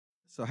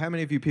So how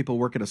many of you people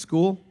work at a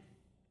school?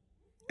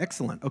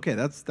 Excellent. Okay,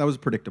 that was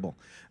predictable.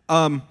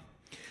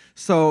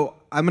 So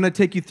I'm going to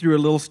take you through a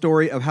little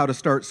story of how to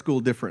start school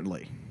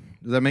differently.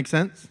 Does that make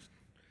sense?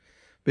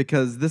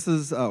 Because this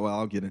is, well,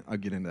 I'll get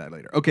into that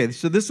later. Okay,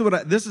 so this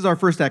is our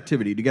first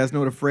activity. Do you guys know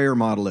what a Freyer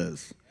model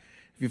is?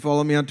 If you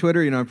follow me on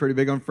Twitter, you know I'm pretty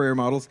big on Freyer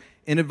models.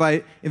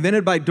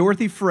 Invented by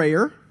Dorothy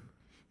Freyer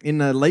in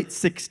the late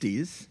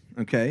 60s,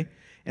 okay?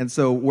 And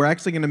so we're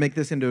actually going to make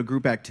this into a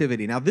group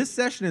activity. Now, this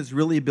session is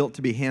really built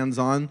to be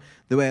hands-on.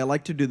 The way I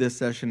like to do this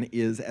session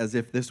is as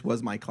if this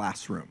was my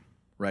classroom,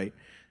 right?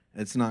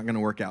 It's not going to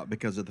work out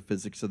because of the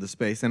physics of the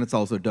space, and it's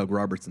also Doug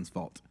Robertson's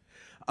fault.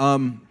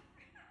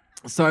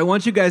 So I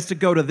want you guys to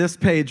go to this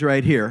page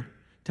right here,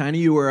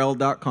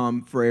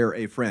 tinyurl.com, Freyer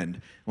a friend.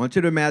 I want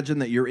you to imagine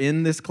that you're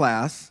in this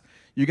class.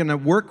 You're going to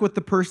work with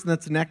the person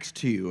that's next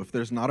to you. If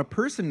there's not a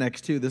person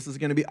next to you, this is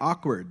going to be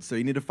awkward. So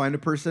you need to find a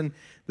person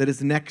that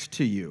is next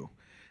to you.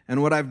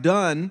 And what I've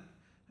done,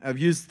 I've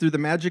used through the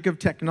magic of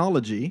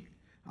technology,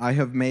 I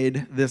have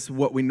made this,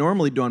 what we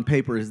normally do on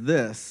paper is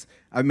this,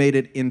 I've made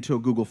it into a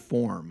Google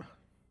form.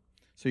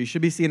 So you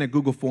should be seeing a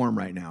Google form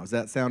right now. Is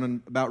that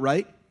sounding about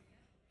right?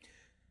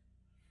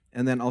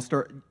 And then I'll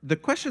start, the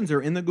questions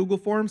are in the Google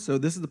form, so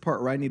this is the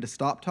part where I need to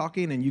stop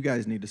talking and you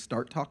guys need to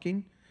start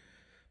talking,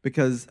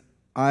 because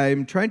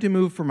I'm trying to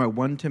move from a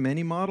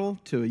one-to-many model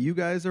to a you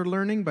guys are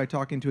learning by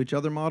talking to each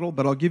other model,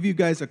 but I'll give you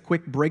guys a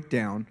quick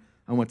breakdown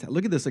on what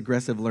look at this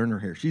aggressive learner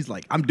here. She's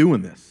like, I'm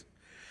doing this.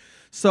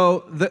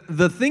 So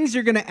the things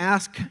you're going to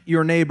ask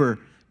your neighbor,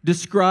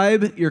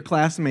 describe your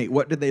classmate.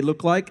 What did they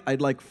look like?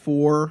 I'd like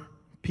 4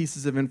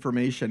 pieces of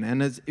information.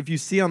 And if you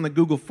see on the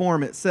Google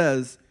form, it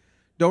says,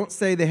 don't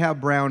say they have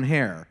brown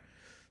hair.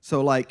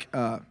 So like,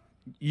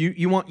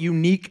 you want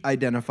unique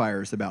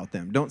identifiers about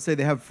them. Don't say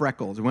they have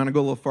freckles. We want to go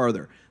a little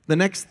farther. The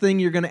next thing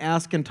you're going to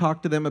ask and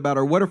talk to them about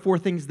are what are 4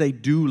 things they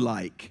do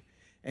like?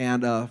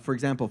 And for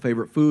example,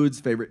 favorite foods,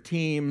 favorite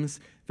teams,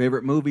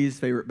 favorite movies,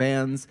 favorite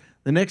bands.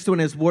 The next one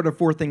is what are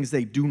 4 things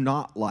they do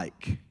not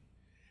like?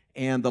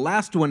 And the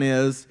last one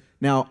is,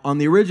 now on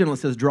the original it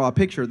says draw a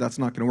picture. That's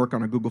not going to work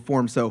on a Google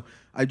form, so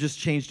I just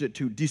changed it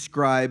to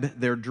describe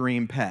their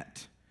dream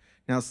pet.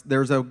 Now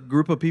there's a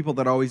group of people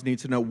that always need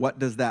to know what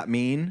does that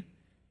mean.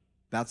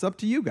 That's up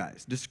to you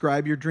guys.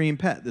 Describe your dream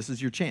pet. This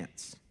is your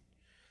chance.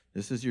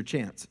 This is your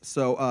chance.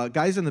 So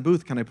guys in the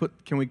booth, I'm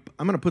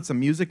going to put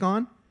some music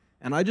on.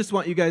 And I just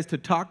want you guys to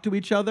talk to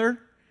each other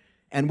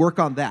and work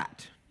on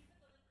that.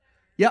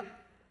 Yep,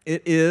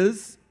 it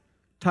is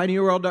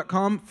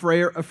tinyurl.com,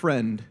 Freyer a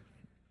friend.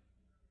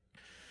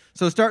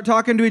 So start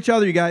talking to each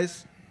other, you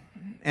guys.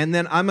 And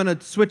then I'm going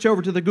to switch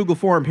over to the Google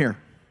form here.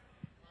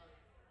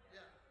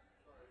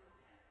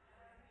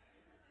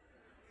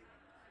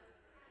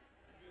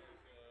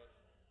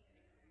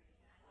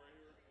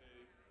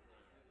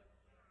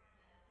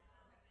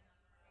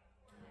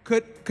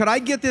 Could I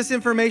get this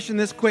information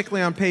this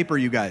quickly on paper,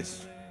 you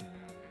guys?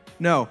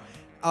 No.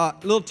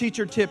 Little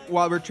teacher tip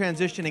while we're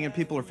transitioning and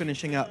people are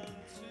finishing up.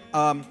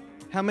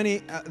 How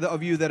many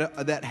of you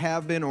that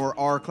have been or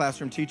are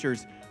classroom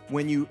teachers,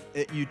 when you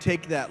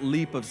take that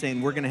leap of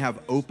saying we're going to have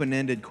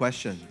open-ended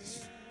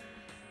questions,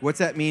 what's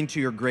that mean to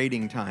your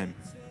grading time?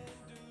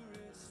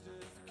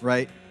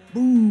 Right?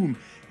 Boom.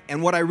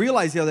 And what I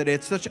realized the other day,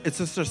 it's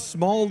just a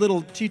small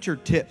little teacher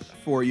tip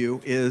for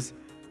you is,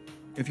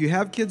 if you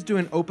have kids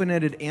doing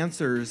open-ended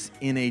answers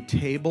in a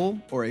table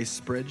or a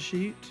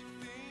spreadsheet,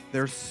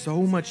 they're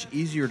so much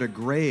easier to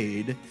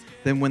grade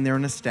than when they're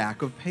in a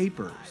stack of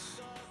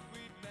papers.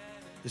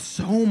 It's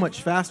so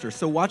much faster.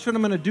 So watch what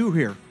I'm going to do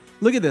here.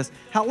 Look at this.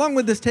 How long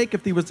would this take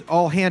if they was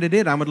all handed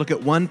in? I would look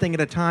at one thing at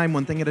a time,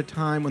 one thing at a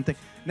time, one thing.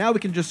 Now we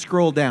can just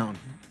scroll down.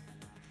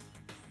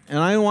 And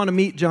I want to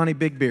meet Johnny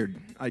Bigbeard.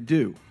 I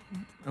do.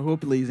 I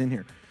hope he's in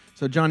here.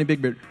 So Johnny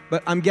Bigbeard.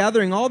 But I'm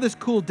gathering all this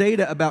cool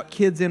data about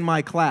kids in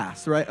my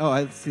class, right? Oh,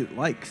 I see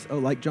likes. Oh,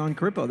 like Jon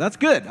Corippo. That's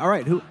good. All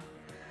right. All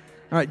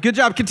right. Good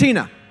job,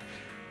 Katina.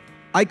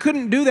 I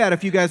couldn't do that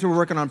if you guys were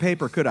working on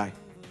paper, could I?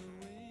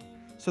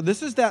 So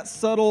this is that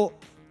subtle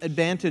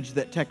advantage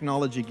that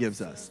technology gives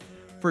us.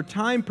 For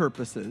time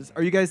purposes,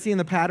 are you guys seeing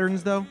the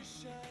patterns, though?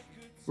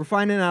 We're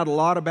finding out a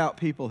lot about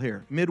people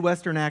here.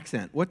 Midwestern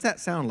accent. What's that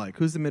sound like?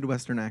 Who's the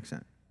Midwestern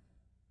accent?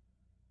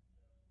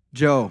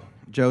 Joe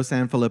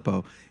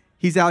Sanfilippo.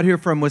 He's out here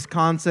from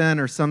Wisconsin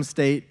or some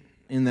state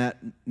in that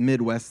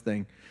Midwest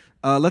thing.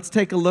 Let's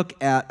take a look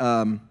at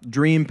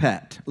dream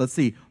pet. Let's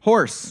see.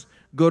 Horse,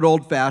 good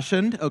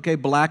old-fashioned. Okay,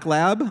 black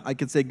lab, I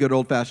could say good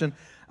old-fashioned.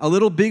 A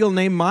little beagle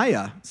named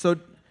Maya. So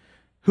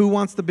who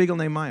wants the beagle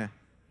named Maya?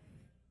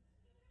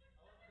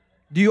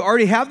 Do you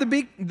already have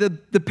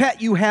the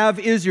pet you have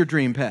is your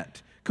dream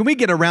pet? Can we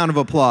get a round of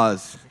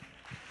applause?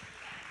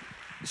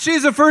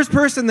 She's the first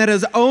person that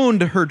has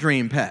owned her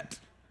dream pet.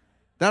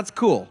 That's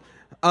cool.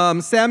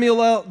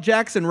 Samuel L.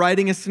 Jackson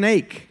riding a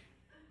snake.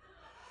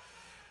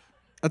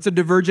 That's a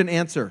divergent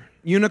answer.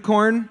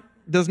 Unicorn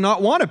does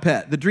not want a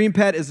pet. The dream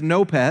pet is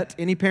no pet.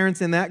 Any parents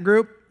in that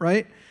group,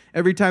 right?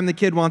 Every time the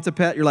kid wants a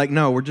pet, you're like,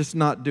 no, we're just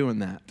not doing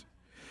that.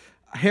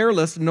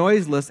 Hairless,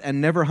 noiseless,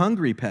 and never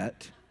hungry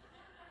pet.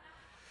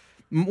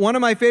 One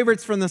of my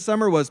favorites from the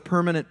summer was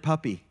permanent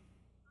puppy.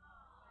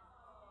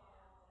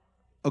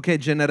 Okay,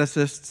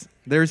 geneticists,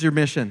 there's your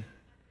mission.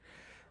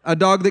 A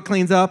dog that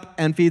cleans up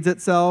and feeds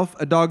itself,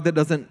 a dog that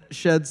doesn't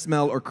shed,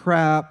 smell, or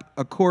crap,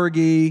 a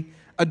corgi,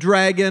 a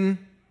dragon,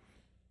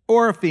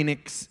 or a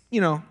phoenix,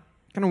 kind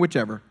of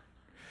whichever.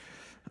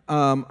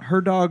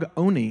 Her dog,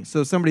 Oni.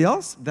 So somebody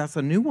else, that's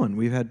a new one.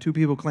 We've had 2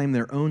 people claim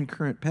their own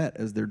current pet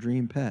as their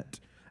dream pet.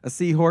 A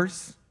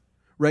seahorse,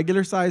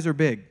 regular size or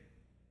big?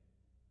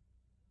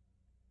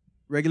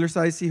 Regular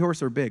size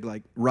seahorse or big,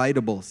 like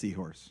rideable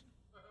seahorse?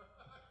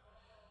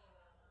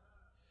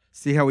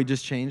 See how we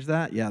just changed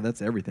that? Yeah,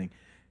 that's everything.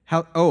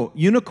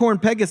 Unicorn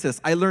Pegasus.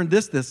 I learned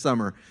this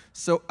summer.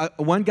 So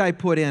one guy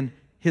put in,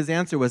 his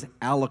answer was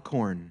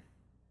alicorn.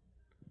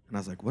 And I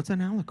was like, what's an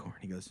alicorn?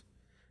 He goes,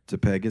 it's a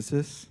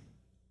Pegasus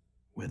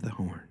with a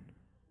horn.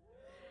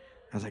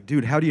 I was like,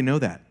 dude, how do you know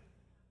that?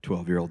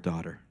 12-year-old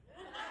daughter.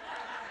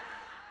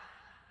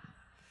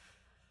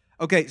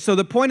 Okay, so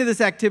the point of this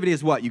activity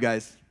is what, you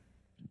guys?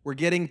 We're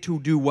getting to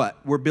do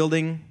what? We're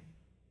building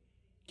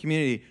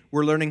community.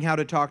 We're learning how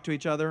to talk to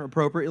each other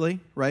appropriately,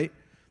 right?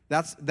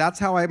 That's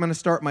how I'm going to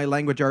start my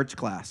language arts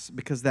class,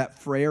 because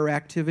that Frayer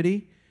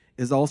activity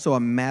is also a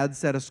mad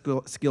set of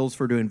skills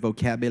for doing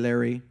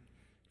vocabulary,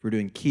 for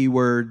doing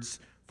keywords,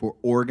 for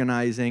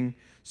organizing.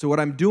 So what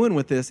I'm doing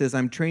with this is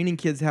I'm training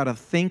kids how to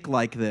think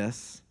like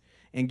this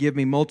and give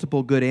me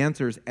multiple good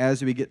answers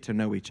as we get to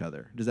know each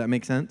other. Does that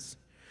make sense?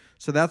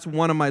 So that's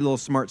one of my little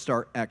Smart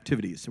Start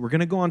activities. We're going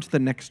to go on to the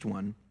next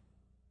one.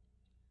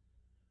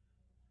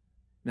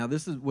 Now,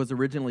 this was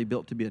originally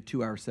built to be a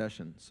 2-hour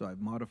session, so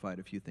I've modified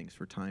a few things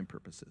for time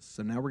purposes.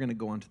 So now we're going to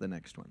go on to the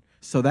next one.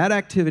 So that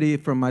activity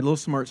from my little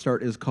Smart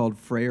Start is called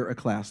Frayer a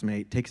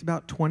Classmate. It takes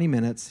about 20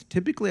 minutes.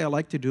 Typically, I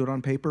like to do it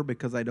on paper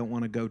because I don't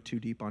want to go too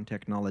deep on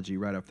technology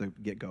right off the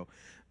get-go.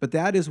 But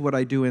that is what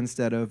I do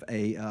instead of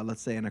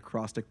let's say, an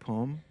acrostic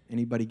poem.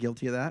 Anybody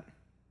guilty of that?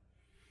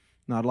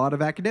 Not a lot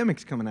of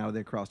academics coming out of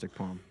the acrostic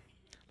poem.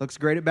 Looks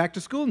great at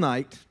back-to-school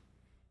night,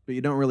 but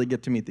you don't really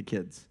get to meet the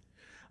kids.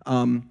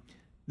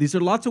 These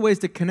are lots of ways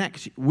to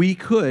connect. We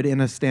could,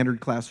 in a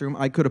standard classroom,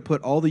 I could have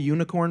put all the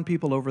unicorn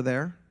people over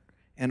there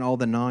and all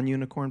the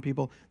non-unicorn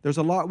people. There's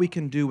a lot we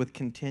can do with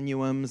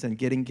continuums and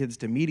getting kids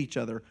to meet each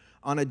other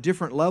on a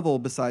different level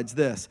besides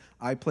this.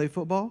 I play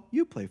football,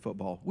 you play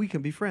football. We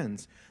can be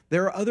friends.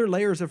 There are other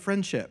layers of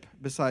friendship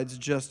besides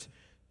just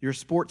your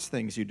sports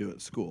things you do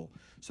at school.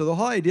 So the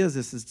whole idea is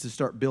this is to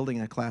start building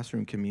a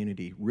classroom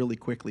community really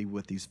quickly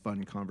with these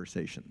fun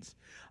conversations.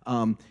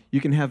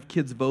 You can have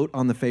kids vote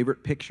on the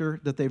favorite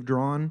picture that they've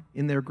drawn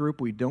in their group.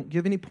 We don't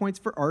give any points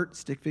for art.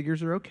 Stick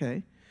figures are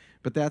okay.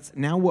 But that's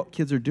now what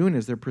kids are doing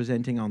is they're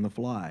presenting on the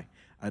fly.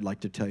 I'd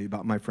like to tell you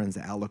about my friend's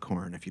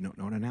alicorn, if you don't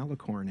know what an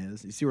alicorn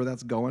is. You see where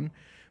that's going?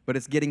 But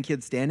it's getting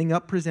kids standing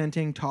up,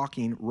 presenting,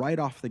 talking right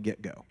off the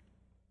get-go.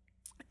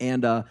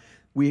 And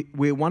we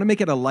want to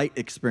make it a light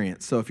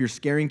experience. So if you're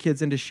scaring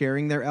kids into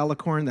sharing their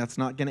alicorn, that's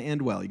not going to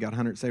end well. You got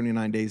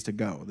 179 days to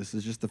go. This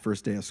is just the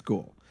first day of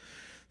school.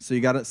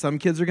 So some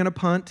kids are going to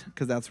punt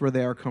because that's where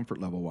they are comfort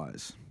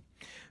level-wise.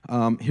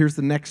 Here's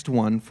the next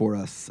one for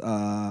us.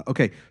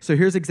 Okay, so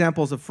here's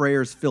examples of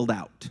Frayers filled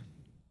out.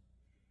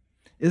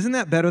 Isn't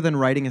that better than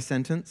writing a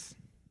sentence?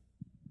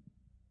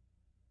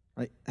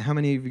 Like, how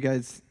many of you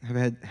guys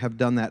have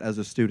done that as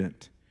a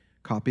student?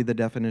 Copy the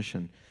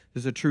definition.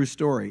 This is a true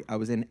story. I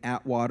was in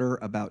Atwater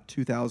about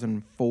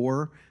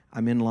 2004.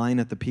 I'm in line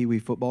at the Pee Wee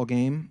football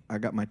game. I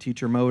got my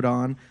teacher mode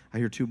on. I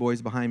hear 2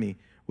 boys behind me.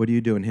 What do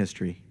you do in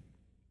history?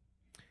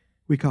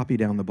 We copy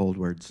down the bold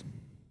words.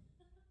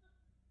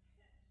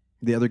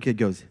 The other kid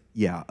goes,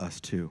 yeah, us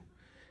too.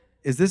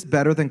 Is this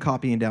better than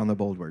copying down the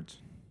bold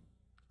words?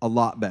 A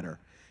lot better.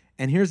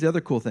 And here's the other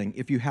cool thing.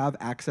 If you have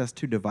access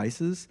to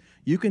devices,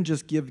 you can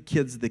just give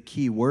kids the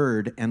key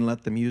word and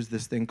let them use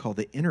this thing called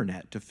the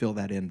internet to fill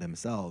that in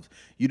themselves.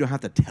 You don't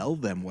have to tell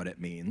them what it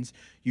means.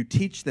 You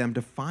teach them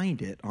to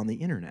find it on the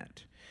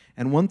internet.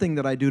 And one thing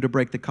that I do to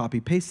break the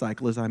copy-paste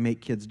cycle is I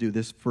make kids do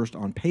this first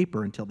on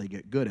paper until they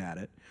get good at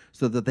it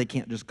so that they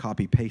can't just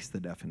copy-paste the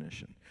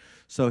definition.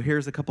 So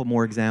here's a couple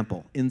more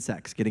examples.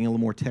 Insects, getting a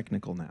little more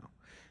technical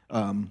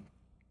now.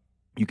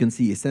 You can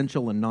see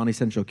essential and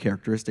non-essential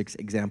characteristics,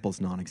 examples,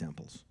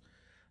 non-examples.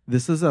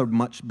 This is a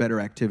much better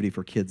activity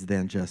for kids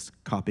than just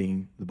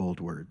copying the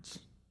bold words.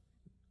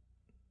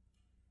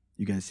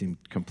 You guys seem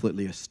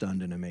completely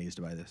stunned and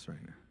amazed by this right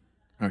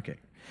now. Okay.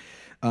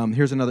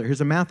 Here's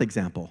a math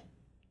example.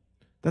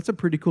 That's a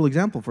pretty cool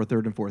example for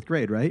 3rd and 4th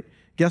grade, right?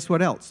 Guess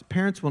what else?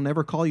 Parents will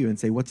never call you and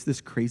say, what's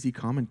this crazy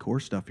Common Core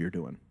stuff you're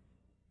doing?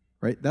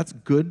 Right? That's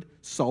good,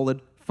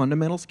 solid,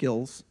 fundamental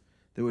skills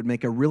that would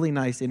make a really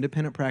nice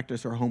independent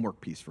practice or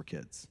homework piece for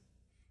kids.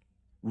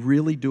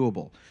 Really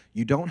doable.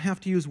 You don't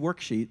have to use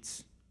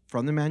worksheets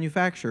from the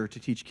manufacturer to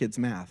teach kids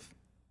math.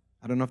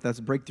 I don't know if that's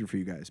a breakthrough for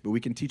you guys, but we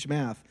can teach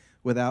math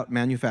without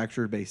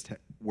manufacturer-based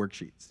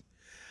worksheets.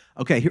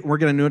 Okay, we're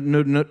going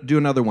to do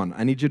another one.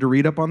 I need you to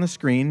read up on the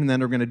screen, and then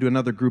we're going to do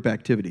another group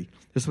activity.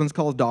 This one's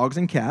called Dogs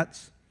and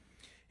Cats,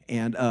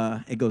 and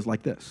it goes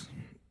like this.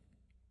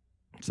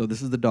 So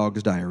this is the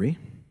dog's diary.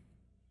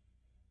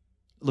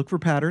 Look for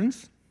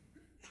patterns.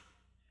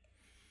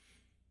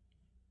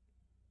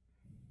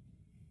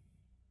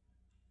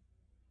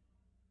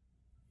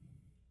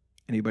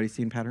 Anybody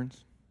seen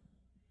patterns?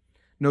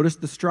 Notice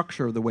the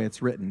structure of the way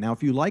it's written. Now,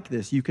 if you like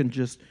this, you can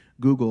just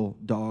Google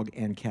dog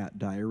and cat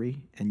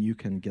diary, and you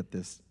can get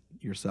this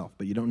yourself,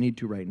 but you don't need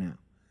to right now.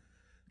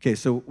 Okay,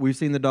 so we've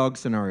seen the dog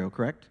scenario,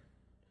 correct?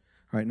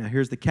 All right, now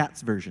here's the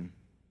cat's version.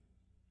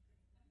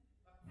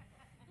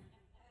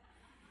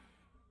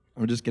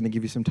 I'm just going to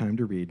give you some time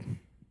to read.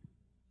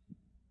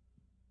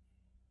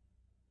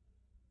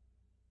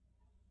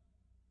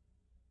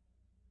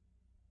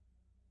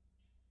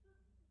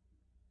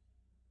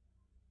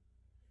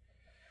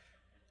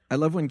 I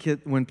love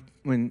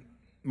when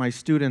my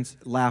students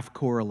laugh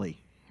chorally.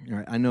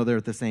 Right? I know they're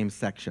at the same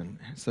section.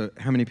 So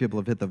how many people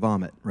have hit the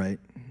vomit, right?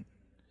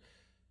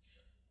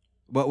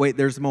 But wait,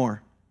 there's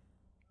more.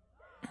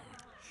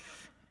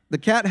 The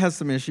cat has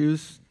some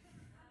issues.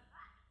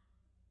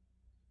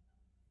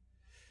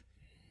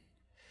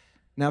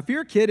 Now, if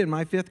you're a kid in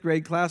my 5th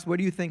grade class, what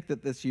do you think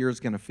that this year is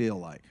going to feel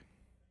like?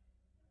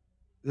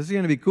 This is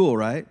going to be cool,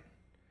 right?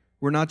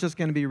 We're not just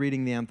going to be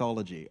reading the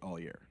anthology all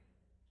year.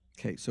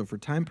 Okay, so for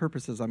time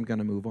purposes, I'm going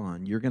to move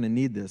on. You're going to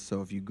need this,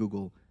 so if you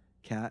Google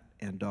cat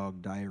and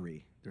dog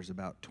diary, there's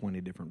about 20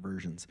 different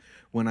versions.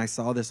 When I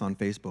saw this on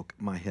Facebook,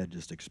 my head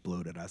just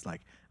exploded. I was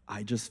like,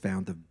 I just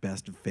found the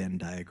best Venn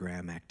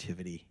diagram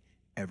activity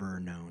ever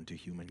known to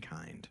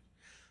humankind.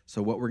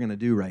 So what we're going to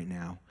do right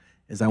now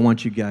is I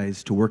want you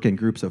guys to work in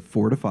groups of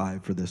 4 to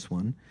 5 for this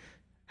one.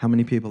 How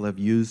many people have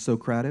used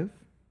Socrative?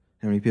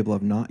 How many people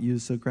have not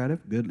used Socrative?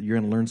 Good, you're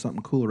going to learn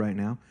something cool right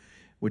now.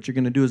 What you're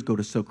going to do is go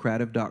to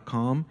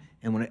Socrative.com,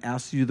 and when it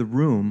asks you the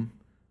room,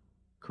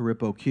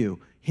 Corippo Q.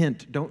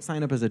 Hint, don't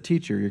sign up as a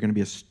teacher. You're going to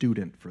be a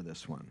student for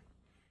this one.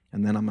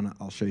 And then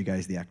I'll show you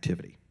guys the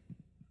activity.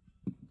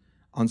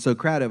 On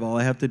Socrative, all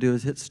I have to do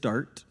is hit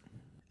start,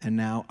 and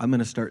now I'm going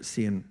to start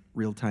seeing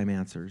real-time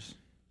answers.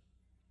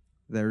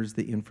 There's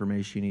the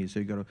information you need. So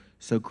you go to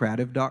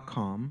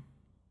Socrative.com.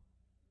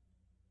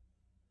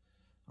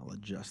 I'll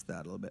adjust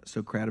that a little bit.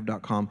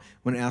 Socrative.com.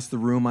 When it asks the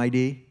room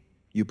ID,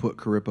 you put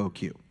Corippo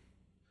Q.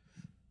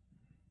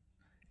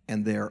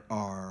 And there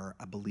are,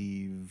 I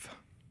believe,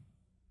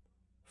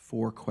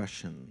 4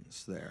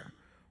 questions there.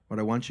 What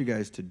I want you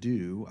guys to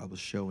do, I will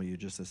show you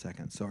just a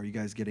second. So are you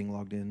guys getting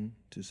logged in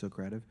to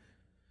Socrative?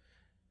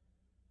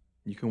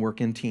 You can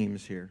work in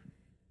teams here.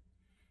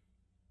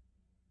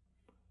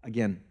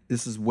 Again,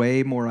 this is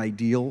way more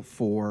ideal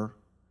for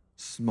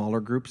smaller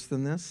groups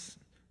than this.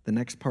 The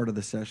next part of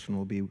the session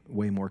will be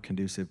way more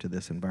conducive to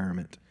this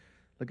environment.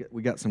 Look,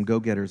 we got some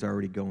go-getters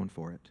already going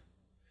for it.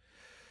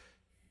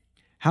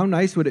 How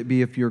nice would it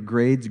be if your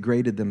grades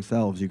graded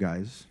themselves, you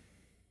guys?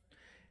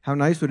 How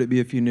nice would it be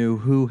if you knew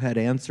who had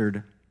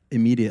answered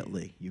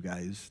immediately, you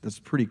guys? That's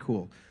pretty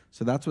cool.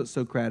 So that's what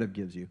Socrative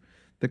gives you.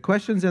 The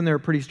questions in there are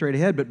pretty straight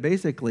ahead, but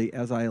basically,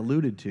 as I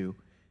alluded to,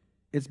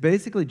 it's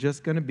basically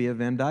just going to be a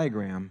Venn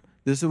diagram.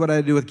 This is what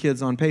I do with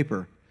kids on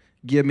paper.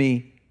 Give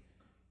me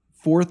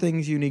 4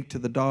 things unique to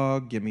the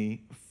dog, give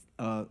me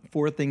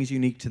 4 things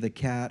unique to the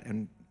cat,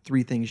 and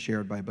 3 things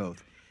shared by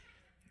both.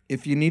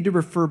 If you need to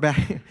refer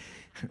back,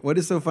 what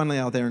is so funny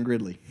out there in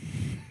Gridley?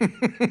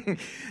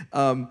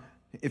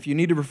 If you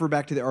need to refer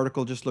back to the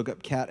article, just look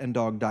up cat and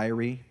dog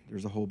diary.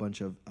 There's a whole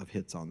bunch of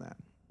hits on that.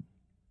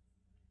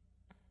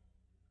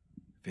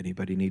 If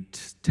anybody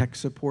needs tech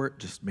support,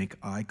 just make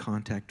eye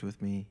contact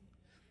with me.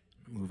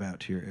 Move out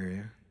to your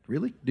area.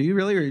 Really? Do you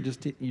really, or are you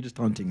just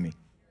taunting me?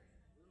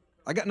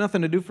 I got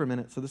nothing to do for a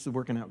minute, so this is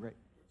working out great.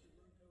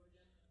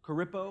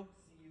 Corippo,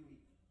 C-U-E.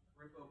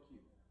 Corippo Q.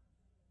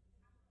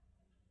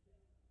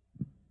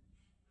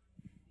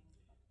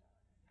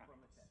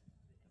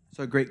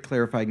 So a great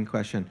clarifying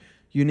question.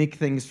 Unique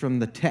things from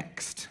the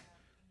text,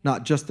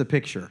 not just the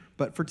picture.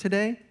 But for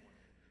today,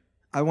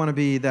 I want to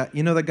be that,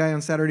 you know that guy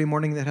on Saturday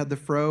morning that had the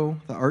fro,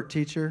 the art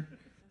teacher?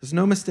 There's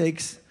no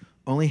mistakes,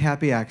 only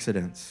happy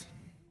accidents.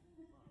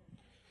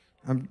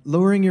 I'm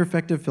lowering your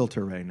effective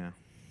filter right now.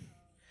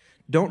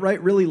 Don't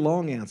write really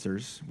long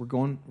answers. We're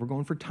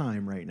going for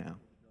time right now.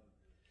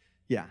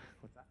 Yeah.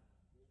 What's that?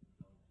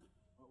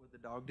 What would the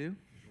dog do?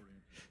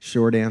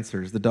 Short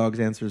answers. The dog's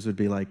answers would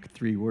be like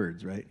 3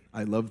 words, right?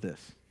 I love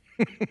this.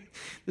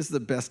 This is the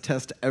best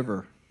test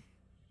ever.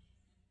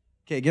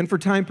 Okay, again, for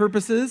time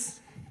purposes,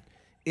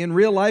 in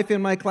real life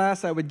in my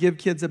class, I would give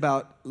kids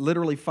about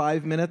literally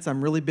 5 minutes.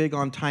 I'm really big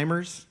on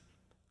timers.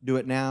 Do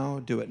it now,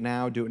 do it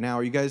now, do it now.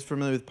 Are you guys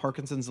familiar with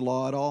Parkinson's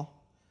law at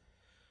all?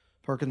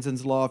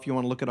 Parkinson's law, if you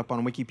want to look it up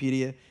on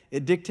Wikipedia,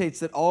 it dictates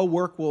that all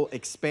work will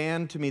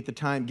expand to meet the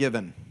time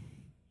given.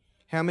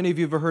 How many of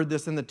you have heard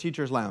this in the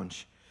teacher's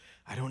lounge?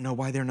 I don't know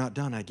why they're not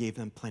done. I gave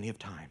them plenty of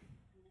time.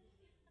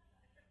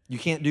 You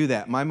can't do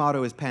that. My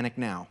motto is panic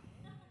now.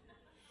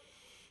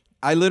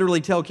 I literally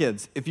tell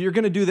kids, if you're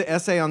going to do the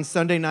essay on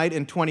Sunday night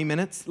in 20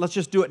 minutes, let's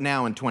just do it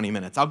now in 20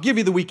 minutes. I'll give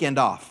you the weekend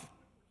off.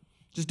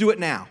 Just do it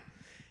now.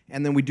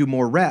 And then we do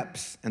more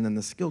reps, and then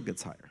the skill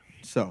gets higher.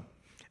 So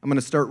I'm going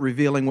to start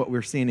revealing what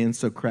we're seeing in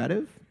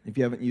Socrative. If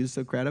you haven't used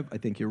Socrative, I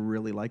think you'll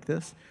really like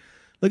this.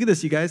 Look at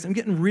this, you guys. I'm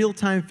getting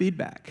real-time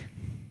feedback.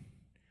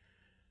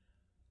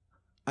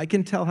 I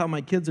can tell how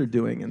my kids are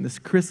doing, and this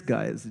Chris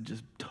guy is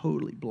just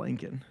totally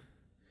blanking.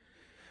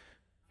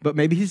 But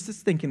maybe he's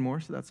just thinking more,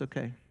 so that's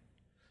okay.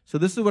 So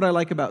this is what I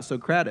like about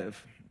Socrative.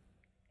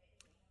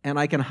 And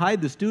I can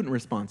hide the student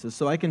responses,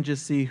 so I can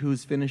just see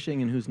who's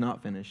finishing and who's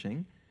not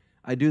finishing.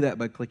 I do that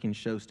by clicking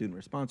Show Student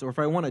Response. Or if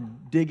I want to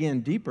dig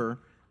in deeper,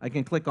 I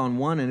can click on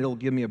one, and it'll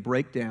give me a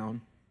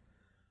breakdown.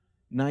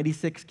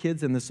 96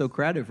 kids in the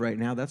Socrative right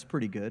now. That's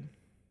pretty good.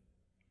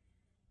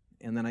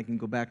 And then I can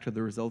go back to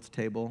the results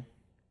table.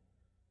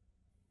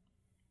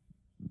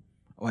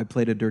 Oh, I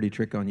played a dirty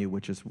trick on you,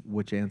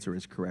 which answer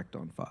is correct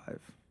on 5.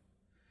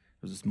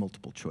 There's just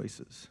multiple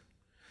choices.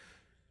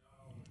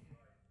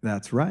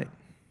 That's right.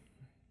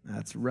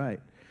 That's right.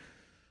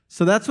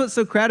 So that's what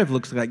Socrative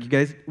looks like. You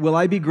guys, will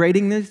I be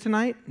grading these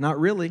tonight? Not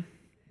really.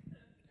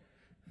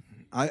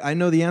 I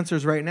know the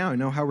answers right now. I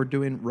know how we're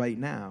doing right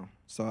now.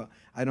 So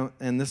I don't,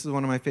 and this is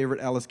one of my favorite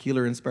Alice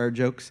Keeler inspired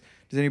jokes.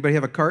 Does anybody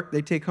have a cart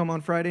they take home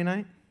on Friday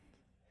night?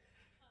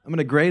 I'm going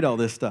to grade all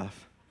this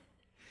stuff.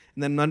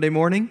 And then Monday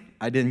morning,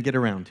 I didn't get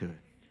around to it.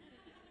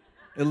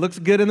 It looks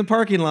good in the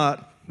parking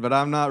lot, but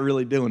I'm not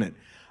really doing it.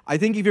 I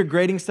think if you're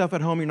grading stuff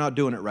at home, you're not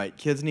doing it right.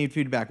 Kids need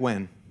feedback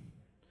when?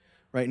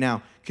 Right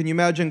now. Can you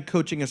imagine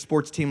coaching a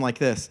sports team like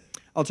this?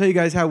 I'll tell you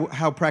guys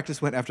how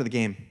practice went after the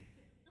game.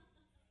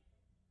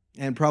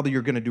 And probably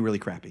you're going to do really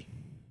crappy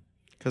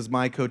because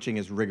my coaching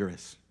is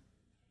rigorous.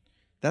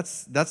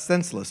 That's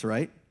senseless,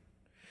 right?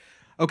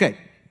 Okay,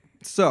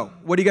 so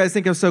what do you guys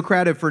think of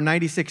Socrative for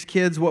 96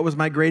 kids? What was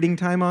my grading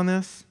time on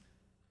this?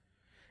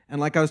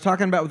 And like I was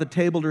talking about with the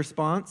tabled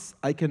response,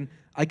 I can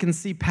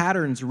see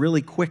patterns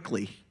really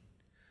quickly.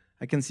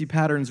 I can see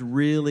patterns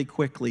really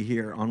quickly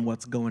here on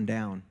what's going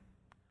down.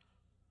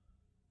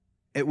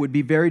 It would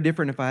be very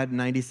different if I had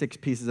 96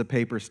 pieces of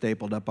paper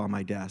stapled up on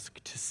my desk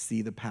to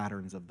see the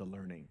patterns of the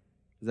learning.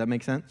 Does that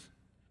make sense?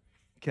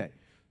 Okay,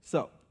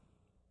 so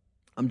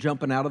I'm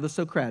jumping out of the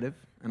Socrative,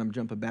 and I'm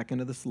jumping back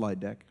into the slide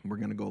deck, and we're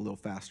going to go a little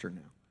faster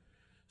now.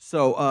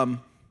 So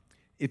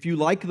if you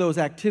like those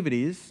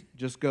activities,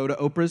 just go to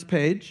Oprah's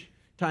page,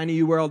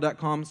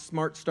 tinyurl.com,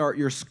 Smart Start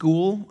Your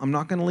School. I'm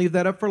not going to leave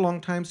that up for a long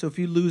time, so if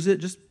you lose it,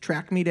 just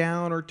track me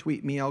down or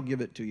tweet me. I'll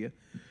give it to you.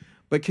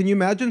 But can you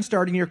imagine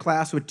starting your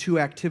class with 2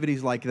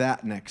 activities like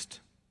that next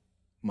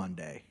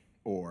Monday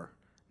or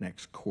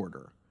next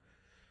quarter?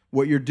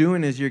 What you're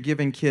doing is you're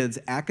giving kids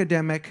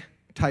academic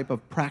type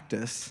of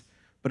practice,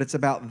 but it's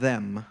about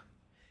them,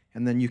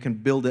 and then you can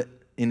build it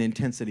in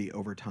intensity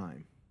over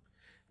time.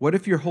 What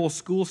if your whole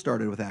school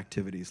started with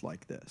activities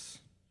like this?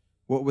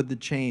 What would the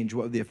change,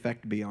 what would the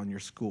effect be on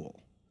your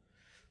school?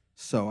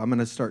 So I'm going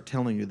to start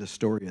telling you the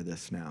story of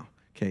this now.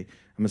 Okay,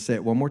 I'm going to say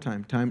it one more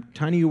time.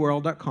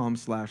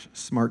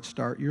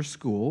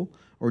 tinyurl.com/smartstartyourschool,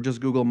 or just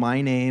Google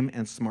my name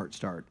and Smart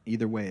Start.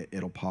 Either way,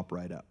 it'll pop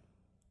right up.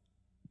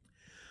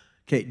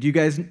 Okay,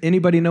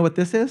 anybody know what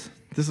this is?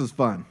 This is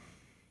fun.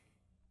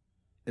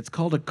 It's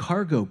called a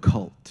cargo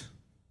cult.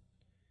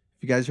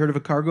 You guys heard of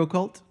a cargo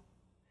cult?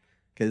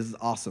 Okay, this is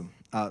awesome.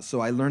 So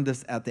I learned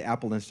this at the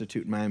Apple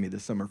Institute in Miami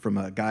this summer from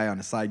a guy on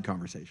a side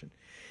conversation.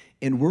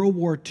 In World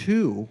War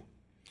II,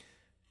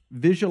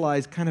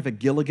 visualize kind of a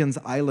Gilligan's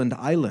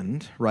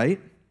Island,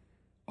 right?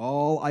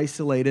 All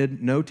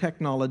isolated, no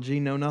technology,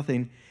 no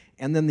nothing.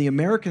 And then the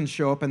Americans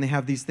show up and they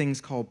have these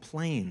things called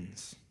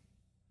planes.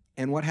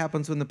 And what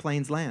happens when the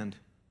planes land?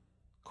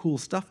 Cool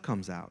stuff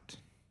comes out.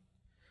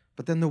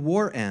 But then the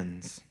war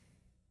ends.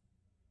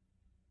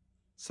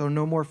 So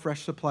no more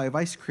fresh supply of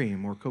ice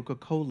cream or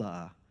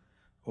Coca-Cola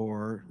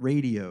or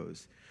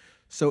radios.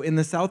 So in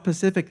the South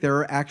Pacific, there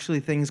are actually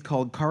things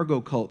called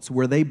cargo cults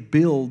where they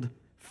build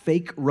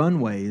fake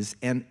runways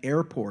and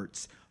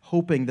airports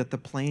hoping that the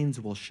planes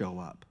will show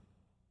up.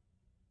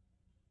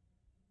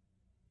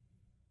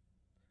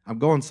 I'm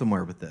going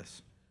somewhere with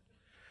this.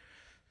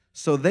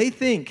 So they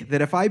think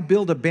that if I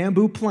build a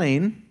bamboo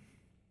plane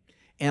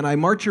and I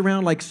march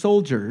around like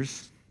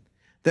soldiers,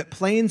 that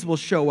planes will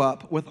show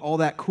up with all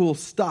that cool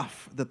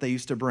stuff that they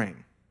used to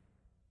bring.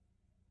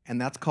 And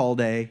that's called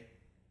a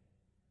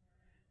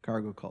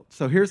cargo cult.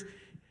 So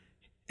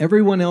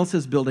everyone else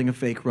is building a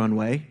fake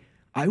runway.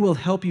 I will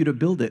help you to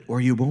build it, or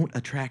you won't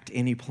attract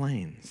any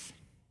planes.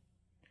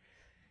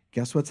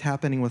 Guess what's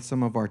happening with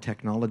some of our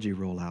technology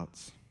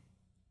rollouts?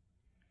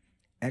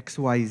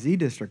 XYZ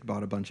district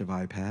bought a bunch of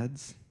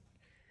iPads.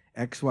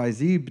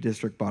 XYZ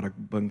district bought a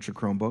bunch of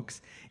Chromebooks.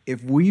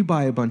 If we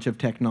buy a bunch of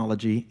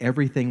technology,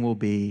 everything will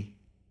be,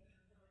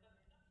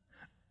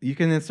 you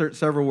can insert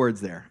several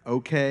words there.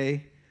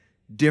 Okay,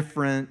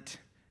 different,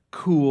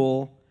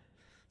 cool.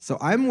 So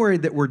I'm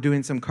worried that we're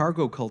doing some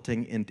cargo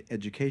culting in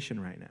education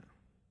right now.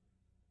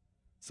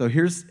 So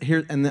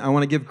and I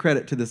want to give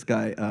credit to this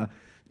guy,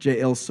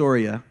 J.L.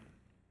 Soria.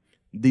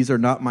 These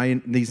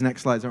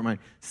next slides aren't mine.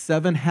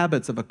 7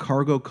 habits of a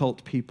cargo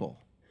cult people.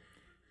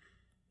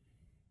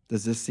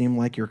 Does this seem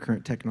like your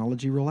current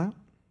technology rollout?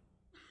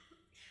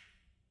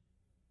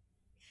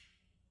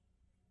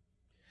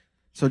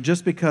 So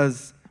just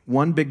because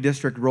one big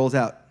district rolls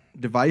out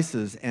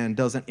devices and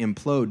doesn't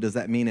implode, does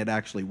that mean it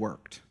actually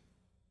worked?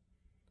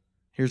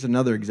 Here's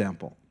another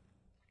example.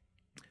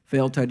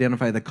 Failed to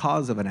identify the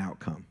cause of an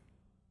outcome.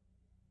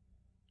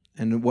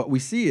 And what we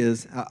see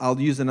is, I'll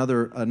use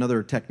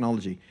another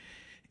technology.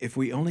 If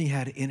we only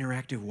had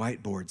interactive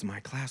whiteboards, my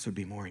class would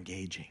be more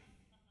engaging.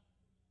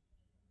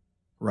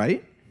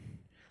 Right?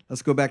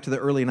 Let's go back to the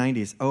early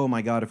 90s. Oh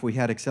my God, if we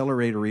had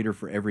accelerator reader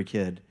for every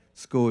kid,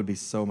 school would be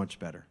so much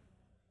better.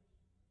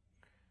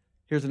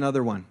 Here's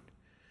another one.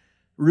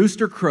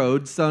 Rooster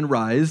crowed, sun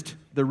rised.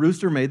 The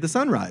rooster made the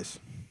sunrise.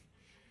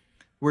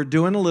 We're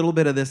doing a little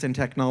bit of this in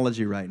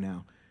technology right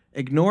now.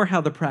 Ignore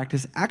how the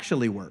practice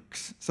actually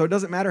works. So it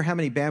doesn't matter how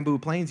many bamboo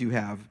planes you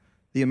have.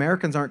 The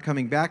Americans aren't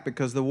coming back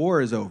because the war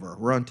is over.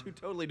 We're on two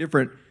totally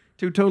different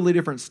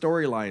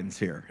storylines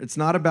here. It's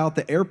not about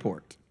the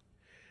airport.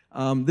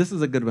 This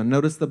is a good one.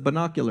 Notice the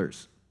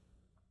binoculars.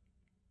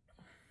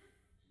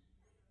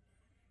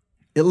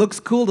 It looks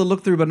cool to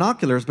look through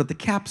binoculars, but the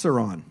caps are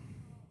on.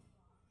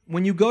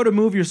 When you go to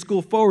move your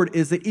school forward,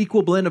 is the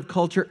equal blend of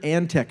culture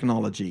and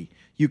technology.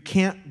 You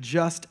can't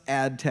just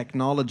add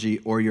technology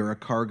or you're a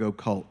cargo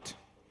cult.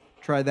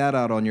 Try that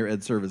out on your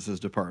Ed Services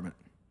department.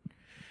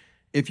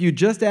 If you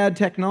just add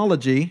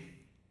technology,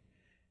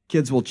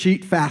 kids will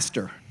cheat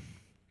faster.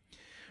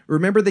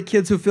 Remember the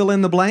kids who fill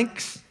in the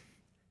blanks?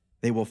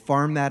 They will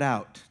farm that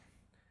out.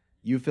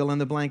 You fill in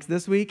the blanks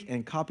this week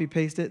and copy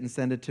paste it and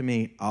send it to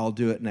me. I'll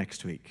do it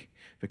next week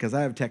because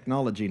I have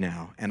technology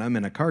now and I'm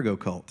in a cargo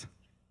cult.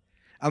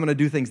 I'm going to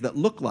do things that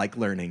look like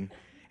learning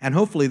and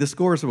hopefully the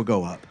scores will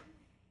go up.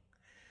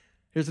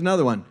 Here's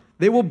another one.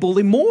 They will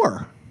bully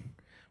more.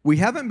 We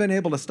haven't been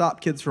able to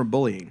stop kids from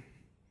bullying,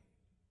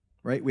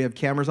 right? We have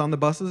cameras on the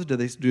buses.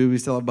 Do we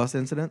still have bus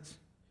incidents?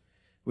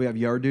 We have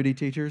yard duty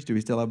teachers. Do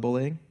we still have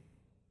bullying?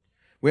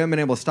 We haven't been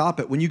able to stop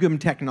it. When you give them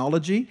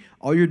technology,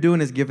 all you're doing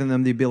is giving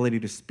them the ability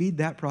to speed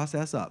that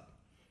process up,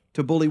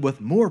 to bully with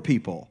more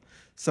people.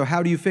 So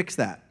how do you fix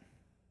that?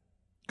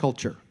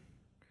 Culture.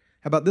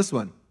 How about this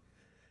one?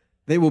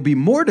 They will be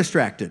more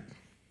distracted.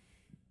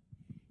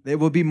 They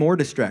will be more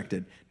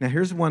distracted. Now,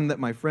 here's one that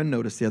my friend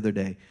noticed the other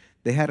day.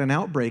 They had an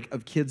outbreak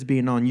of kids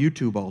being on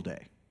YouTube all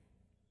day,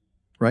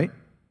 right?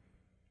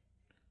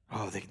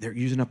 Oh, they're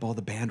using up all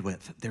the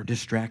bandwidth. They're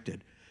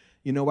distracted.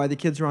 You know why the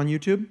kids are on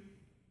YouTube?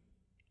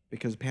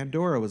 Because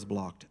Pandora was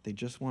blocked. They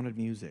just wanted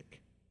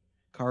music.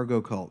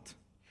 Cargo cult.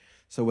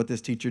 So what this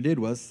teacher did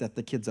was set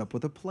the kids up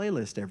with a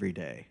playlist every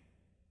day.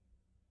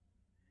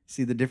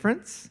 See the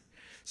difference?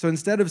 So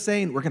instead of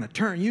saying, we're going to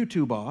turn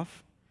YouTube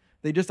off,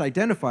 they just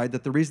identified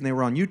that the reason they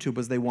were on YouTube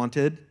was they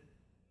wanted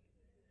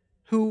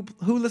who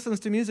listens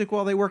to music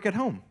while they work at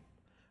home?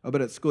 Oh,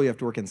 but at school you have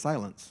to work in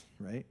silence,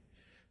 right?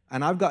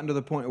 And I've gotten to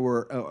the point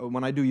where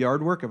when I do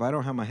yard work, if I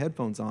don't have my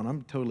headphones on,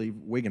 I'm totally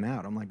wigging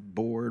out. I'm like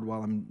bored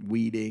while I'm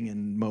weeding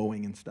and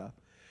mowing and stuff.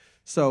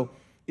 So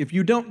if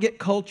you don't get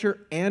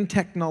culture and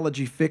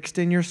technology fixed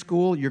in your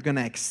school, you're going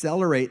to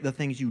accelerate the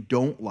things you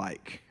don't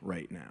like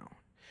right now.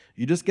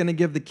 You're just going to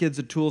give the kids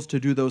the tools to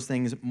do those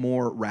things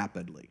more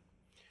rapidly.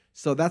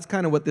 So that's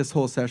kind of what this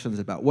whole session is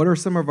about. What are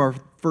some of our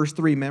first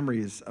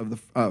memories of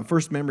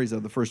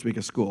the first week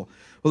of school?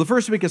 Well, the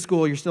first week of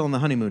school, you're still in the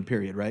honeymoon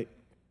period, right?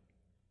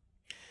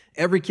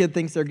 Every kid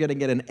thinks they're going to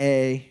get an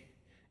A.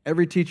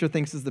 Every teacher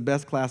thinks it's the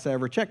best class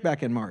ever. Check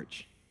back in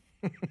March.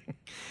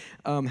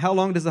 How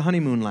long does the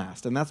honeymoon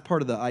last? And that's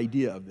part of the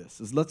idea of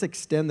this, is let's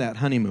extend that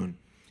honeymoon.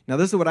 Now,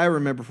 this is what I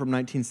remember from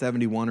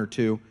 1971 or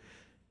 2.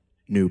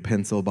 New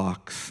pencil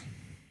box.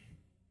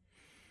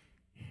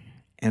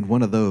 And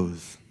one of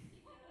those.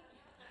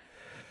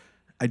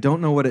 I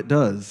don't know what it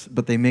does,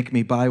 but they make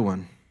me buy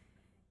one.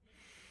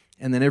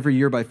 And then every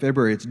year by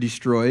February, it's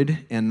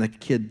destroyed, and the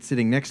kid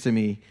sitting next to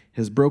me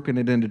has broken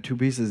it into 2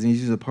 pieces, and he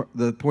uses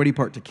the pointy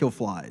part to kill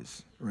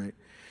flies, right?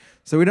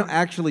 So we don't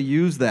actually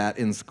use that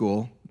in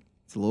school.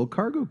 It's a little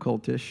cargo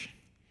cultish.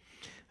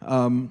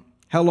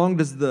 How long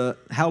does the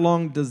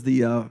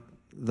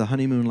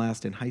honeymoon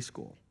last in high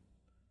school?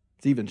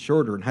 It's even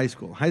shorter in high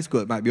school. High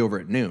school, it might be over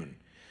at noon.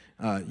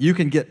 You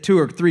can get 2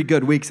 or 3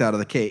 good weeks out of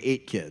the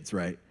K-8 kids,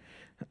 right?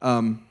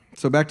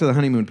 So back to the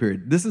honeymoon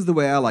period. This is the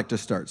way I like to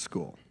start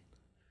school.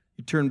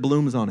 You turn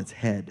blooms on its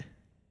head.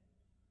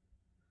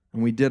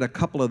 And we did a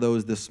couple of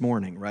those this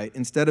morning, right?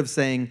 Instead of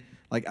saying,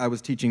 like I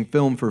was teaching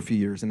film for a few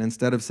years, and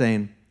instead of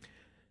saying,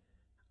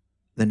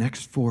 the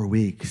next 4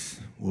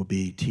 weeks will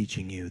be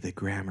teaching you the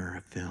grammar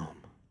of film.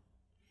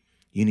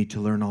 You need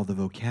to learn all the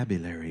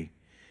vocabulary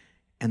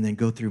and then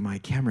go through my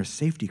camera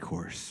safety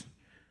course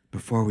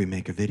before we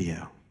make a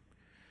video.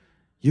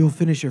 You'll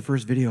finish your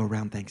first video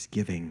around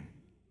Thanksgiving.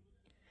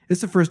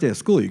 It's the first day of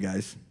school, you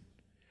guys.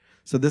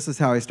 So this is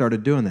how I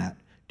started doing that.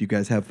 Do you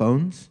guys have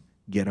phones?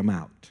 Get them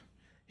out.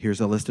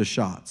 Here's a list of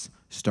shots.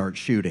 Start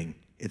shooting.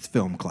 It's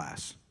film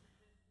class.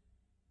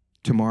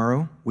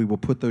 Tomorrow, we will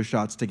put those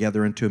shots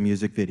together into a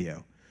music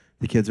video.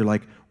 The kids are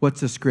like,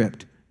 what's a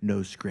script?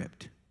 No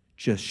script.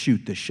 Just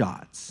shoot the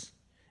shots.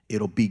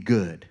 It'll be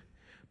good.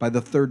 By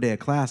the 3rd day of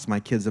class, my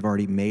kids have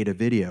already made a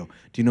video.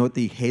 Do you know what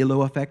the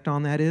halo effect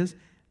on that is?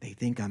 They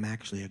think I'm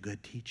actually a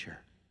good teacher.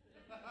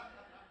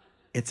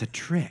 It's a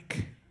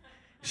trick.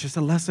 It's just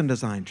a lesson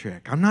design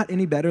trick. I'm not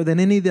any better than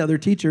any of the other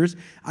teachers.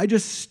 I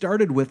just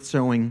started with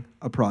showing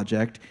a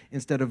project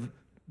instead of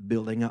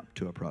building up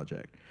to a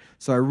project.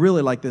 So I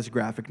really like this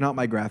graphic, not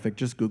my graphic,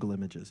 just Google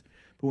Images.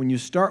 But when you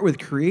start with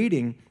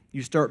creating,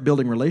 you start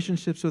building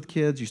relationships with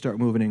kids, you start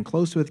moving in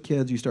close with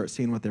kids, you start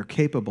seeing what they're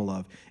capable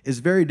of. It's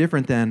very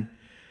different than,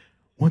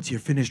 once you're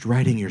finished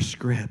writing your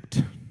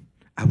script,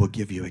 I will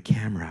give you a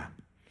camera.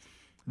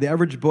 The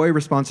average boy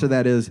response to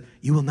that is,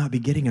 you will not be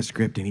getting a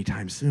script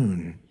anytime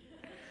soon.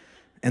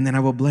 And then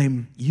I will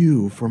blame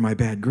you for my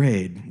bad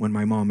grade when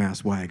my mom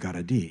asks why I got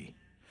a D.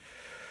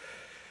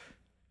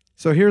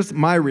 So here's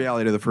my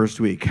reality of the first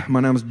week.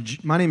 My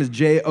name is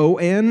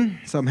Jon.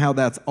 Somehow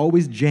that's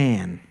always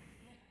Jan.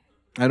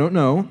 I don't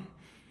know.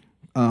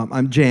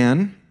 I'm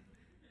Jan.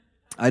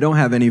 I don't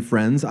have any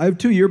friends. I have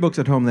 2 yearbooks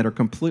at home that are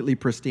completely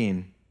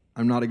pristine.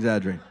 I'm not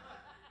exaggerating.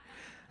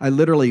 I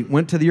literally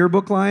went to the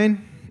yearbook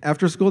line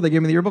after school. They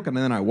gave me the yearbook, and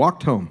then I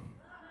walked home.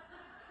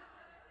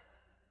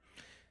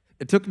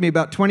 It took me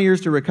about 20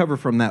 years to recover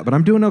from that, but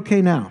I'm doing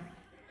okay now.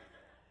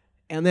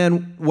 And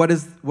then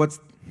what's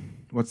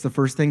the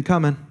first thing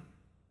coming?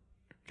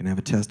 Gonna have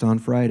a test on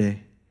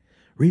Friday.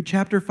 Read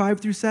chapter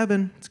 5 through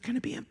 7. It's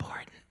gonna be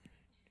important.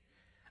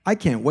 I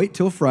can't wait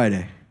till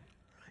Friday.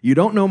 You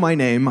don't know my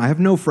name, I have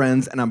no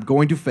friends, and I'm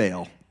going to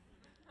fail.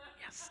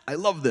 Yes, I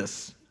love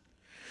this.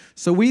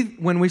 So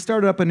when we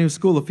started up a new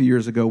school a few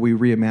years ago, we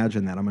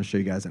reimagined that. I'm gonna show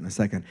you guys in a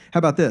second. How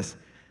about this?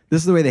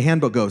 This is the way the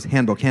handbook goes.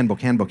 Handbook,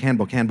 handbook, handbook,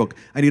 handbook, handbook.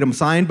 I need them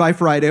signed by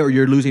Friday or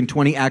you're losing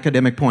 20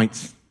 academic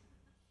points.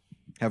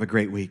 Have a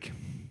great week.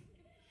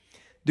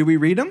 Do we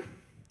read them?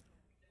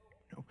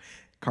 No.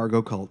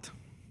 Cargo cult.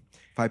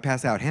 If I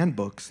pass out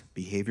handbooks,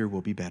 behavior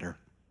will be better.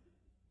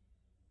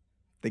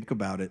 Think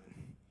about it.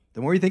 The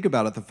more you think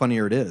about it, the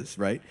funnier it is,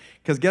 right?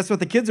 Because guess what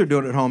the kids are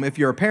doing at home? If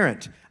you're a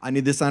parent, I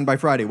need this signed by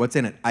Friday. What's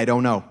in it? I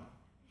don't know.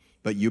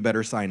 But you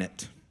better sign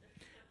it.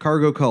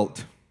 Cargo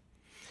cult.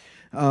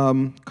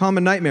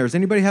 Common nightmares.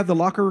 Anybody have the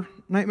locker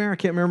nightmare? I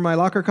can't remember my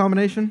locker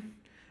combination.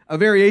 A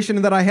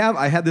variation that I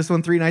had this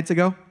one 3 nights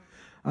ago.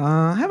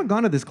 I haven't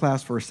gone to this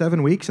class for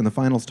 7 weeks and the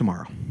final's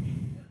tomorrow.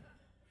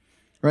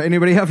 Right,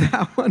 anybody have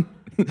that one?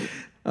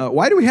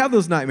 Why do we have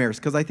those nightmares?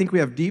 Because I think we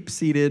have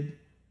deep-seated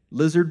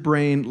lizard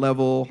brain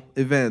level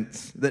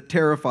events that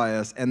terrify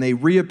us and they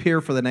reappear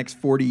for the next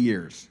 40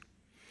 years.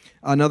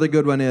 Another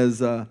good one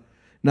is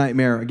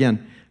nightmare.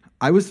 Again,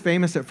 I was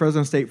famous at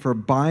Fresno State for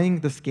buying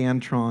the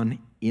Scantron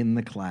in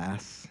the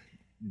class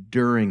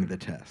during the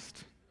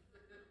test.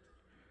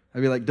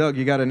 I'd be like, Doug,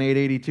 you got an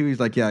 882? He's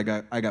like, yeah,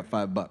 I got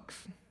 $5.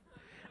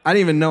 I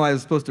didn't even know I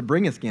was supposed to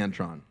bring a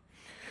Scantron.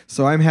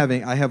 So I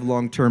have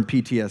long-term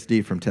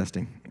PTSD from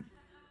testing.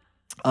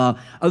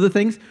 Other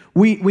things,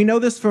 we know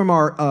this from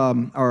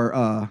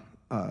our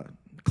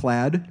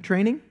CLAD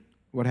training.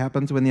 What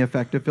happens when the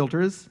effective filter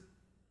is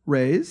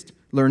raised?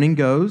 Learning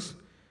goes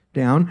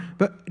down.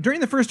 But during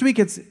the first week,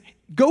 it's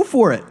go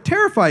for it.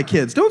 Terrify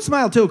kids. Don't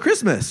smile till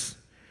Christmas.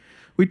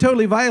 We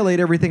totally violate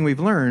everything we've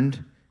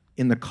learned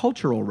in the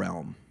cultural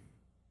realm.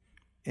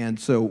 And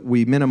so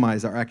we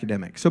minimize our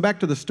academics. So back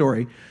to the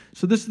story.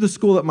 So this is the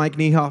school that Mike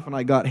Niehoff and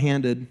I got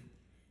handed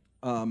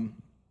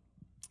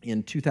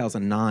in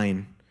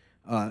 2009.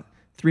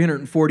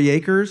 340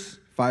 acres,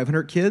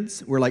 500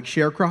 kids. We're like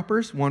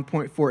sharecroppers,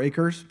 1.4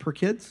 acres per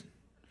kids.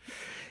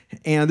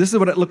 And this is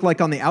what it looked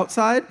like on the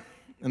outside,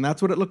 and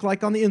that's what it looked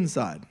like on the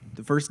inside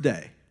the first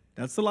day.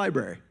 That's the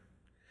library.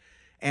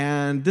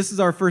 And this is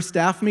our first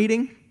staff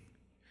meeting.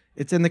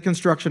 It's in the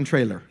construction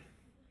trailer.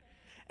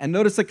 And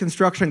notice the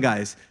construction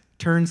guys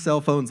turn cell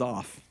phones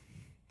off.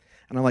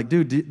 And I'm like,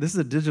 dude, this is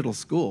a digital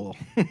school.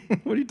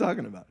 What are you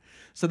talking about?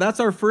 So that's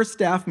our first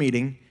staff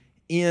meeting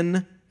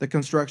in the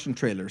construction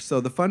trailer.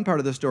 So the fun part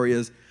of the story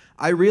is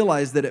I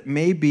realized that it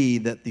may be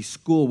that the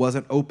school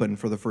wasn't open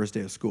for the first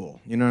day of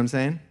school. You know what I'm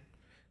saying?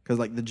 Because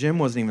like the gym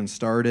wasn't even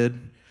started.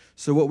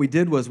 So what we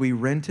did was we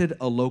rented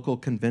a local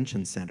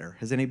convention center.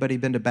 Has anybody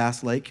been to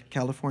Bass Lake,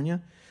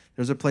 California?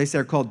 There's a place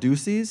there called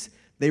Ducey's.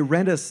 They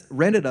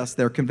rented us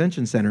their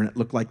convention center, and it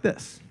looked like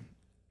this.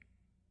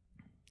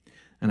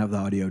 And I have the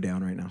audio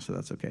down right now, so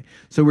that's okay.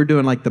 So we're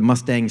doing like the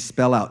Mustang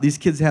spell out. These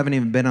kids haven't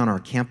even been on our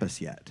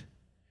campus yet.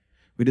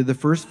 We did the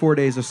first 4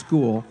 days of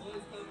school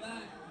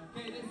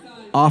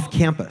off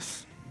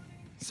campus.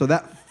 So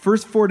that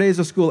first 4 days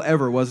of school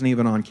ever wasn't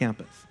even on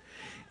campus.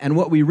 And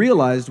what we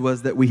realized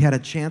was that we had a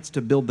chance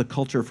to build the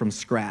culture from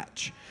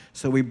scratch.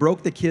 So we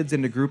broke the kids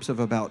into groups of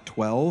about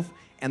 12,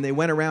 and they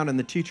went around and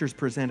the teachers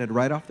presented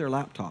right off their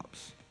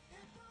laptops.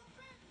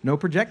 No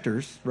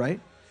projectors, right?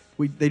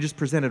 They just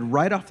presented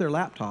right off their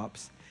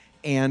laptops,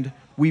 and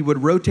we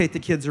would rotate the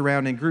kids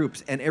around in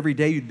groups, and every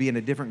day you'd be in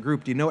a different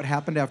group. Do you know what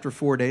happened after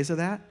 4 days of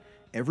that?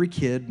 Every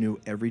kid knew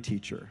every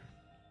teacher.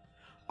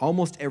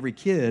 Almost every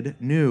kid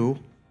knew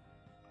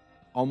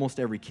almost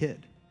every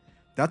kid.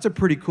 That's a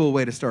pretty cool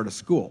way to start a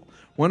school.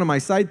 One of my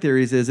side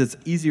theories is it's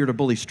easier to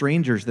bully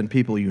strangers than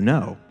people you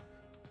know.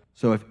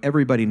 So if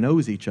everybody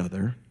knows each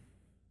other,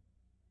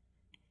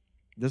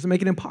 it doesn't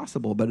make it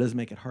impossible, but it does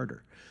make it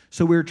harder.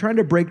 So we were trying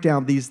to break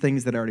down these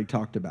things that I already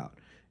talked about.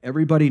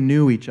 Everybody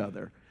knew each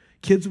other.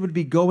 Kids would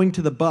be going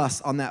to the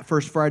bus on that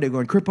first Friday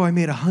going, Corippo, I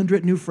made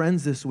 100 new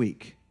friends this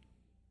week.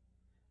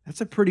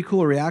 That's a pretty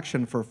cool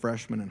reaction for a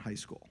freshman in high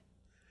school.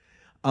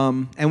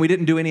 And we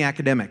didn't do any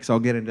academics. I'll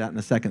get into that in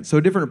a second. So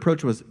a different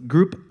approach was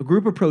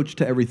group approach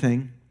to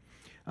everything.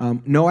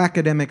 No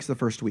academics the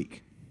first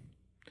week.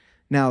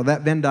 Now,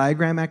 that Venn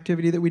diagram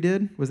activity that we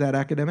did, was that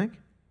academic?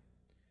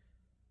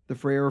 The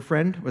Frere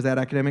friend, was that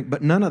academic?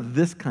 But none of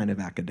this kind of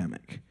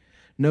academic.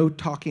 No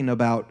talking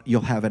about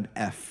you'll have an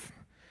F,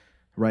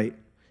 right?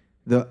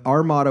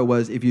 Our motto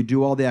was, if you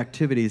do all the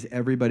activities,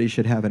 everybody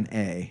should have an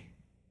A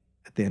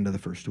at the end of the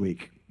first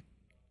week.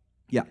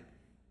 Yeah,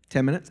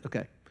 10 minutes?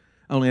 Okay.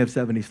 I only have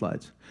 70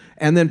 slides.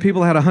 And then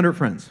people had 100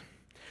 friends.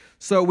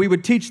 So we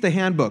would teach the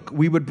handbook.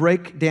 We would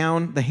break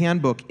down the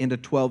handbook into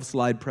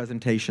 12-slide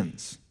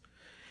presentations.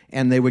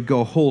 And they would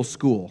go whole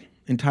school.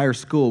 Entire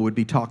school would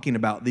be talking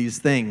about these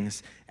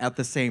things at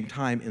the same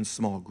time in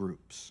small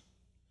groups.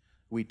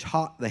 We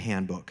taught the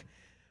handbook.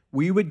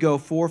 We would go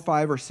 4,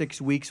 5, or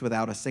 6 weeks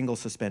without a single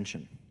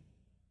suspension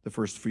the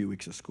first few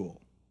weeks of school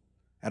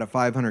at a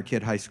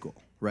 500-kid high school,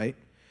 right?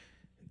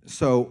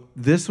 So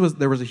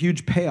there was a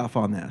huge payoff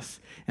on this.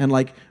 And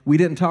we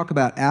didn't talk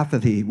about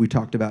apathy, we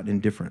talked about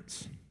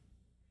indifference.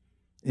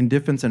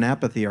 Indifference and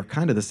apathy are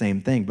kind of the same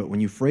thing, but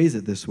when you phrase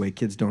it this way,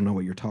 kids don't know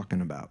what you're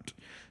talking about.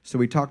 So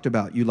we talked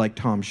about, you like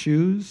Tom's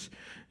shoes,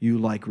 you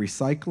like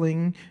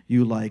recycling,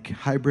 you like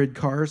hybrid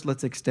cars,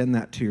 let's extend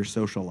that to your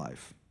social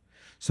life.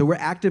 So we're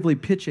actively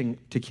pitching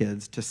to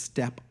kids to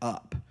step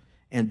up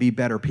and be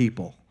better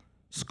people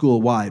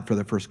school-wide for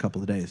the first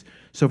couple of days.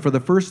 So for the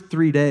first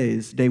 3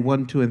 days, day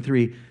 1, 2, and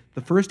 3,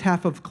 the first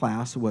half of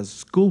class was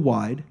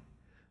school-wide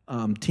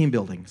team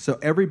building. So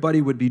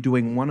everybody would be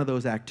doing one of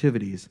those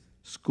activities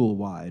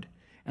school-wide.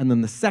 And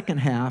then the second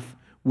half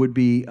would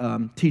be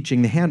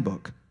teaching the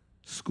handbook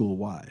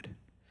school-wide.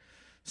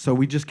 So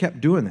we just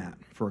kept doing that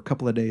for a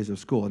couple of days of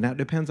school. And that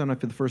depends on if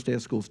the first day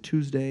of school is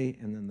Tuesday,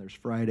 and then there's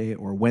Friday,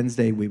 or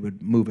Wednesday, we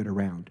would move it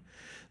around.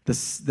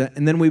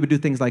 And then we would do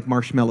things like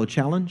Marshmallow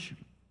Challenge.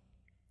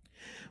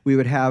 We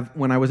would have,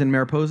 when I was in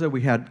Mariposa,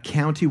 we had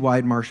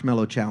county-wide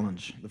Marshmallow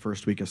Challenge the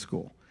first week of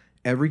school.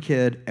 Every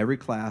kid, every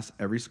class,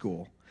 every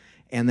school.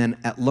 And then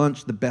at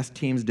lunch, the best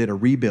teams did a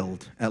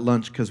rebuild at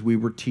lunch because we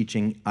were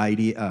teaching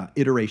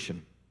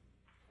iteration.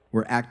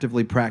 We're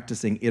actively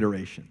practicing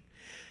iteration.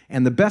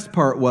 And the best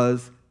part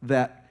was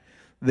that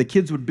the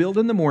kids would build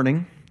in the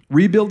morning,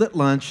 rebuild at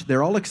lunch,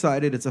 they're all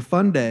excited, it's a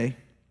fun day,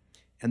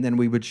 and then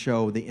we would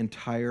show the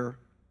entire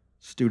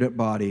student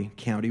body,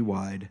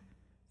 county-wide,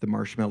 the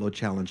Marshmallow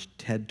Challenge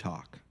TED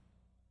Talk.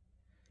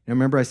 Now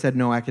remember I said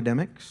no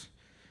academics?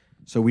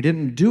 So we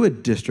didn't do a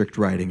district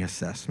writing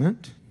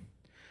assessment,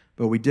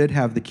 but we did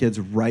have the kids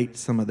write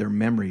some of their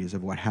memories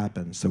of what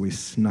happened, so we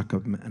snuck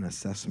an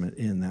assessment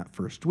in that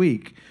first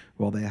week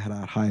while they had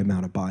a high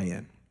amount of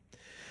buy-in.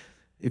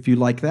 If you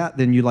like that,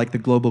 then you like the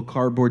Global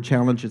Cardboard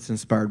Challenge. It's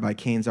inspired by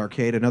Kane's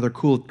Arcade, another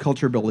cool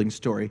culture-building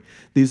story.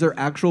 These are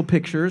actual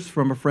pictures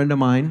from a friend of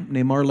mine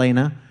named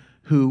Marlena,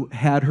 who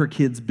had her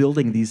kids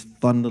building these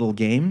fun little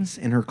games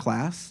in her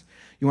class.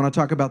 You want to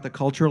talk about the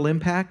cultural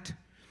impact?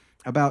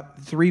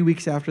 About 3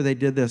 weeks after they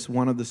did this,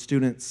 one of the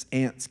students'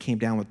 aunts came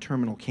down with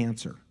terminal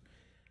cancer.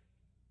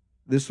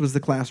 This was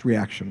the class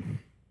reaction.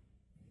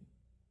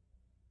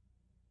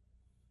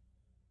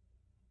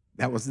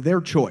 That was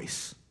their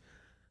choice.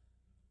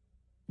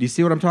 Do you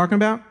see what I'm talking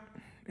about?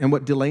 And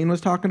what Delane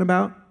was talking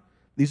about?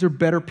 These are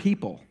better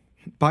people.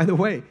 By the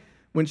way,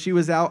 when she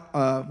was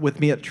out with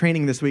me at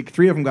training this week,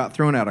 3 of them got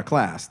thrown out of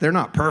class. They're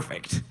not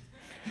perfect.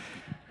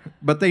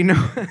 But they know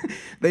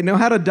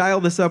how to dial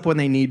this up when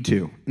they need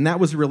to. And that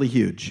was really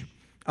huge.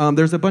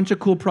 There's a bunch of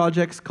cool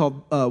projects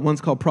called,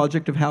 one's called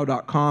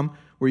projectofhow.com,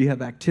 where you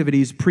have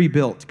activities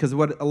pre-built. Because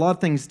what a lot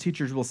of things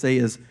teachers will say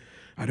is,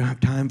 I don't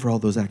have time for all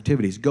those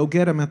activities. Go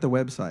get them at the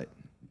website.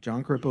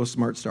 Jon Corippo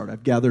Smart Start.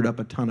 I've gathered up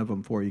a ton of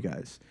them for you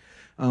guys.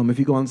 If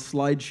you go on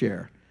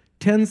SlideShare,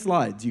 10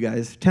 slides, you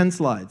guys, 10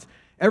 slides.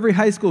 Every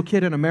high school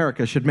kid in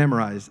America should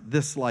memorize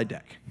this slide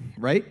deck,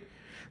 right?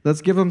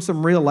 Let's give them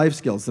some real life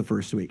skills the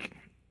first week.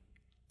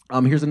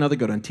 Here's another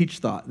good one, Teach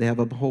Thought. They have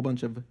a whole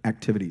bunch of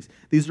activities.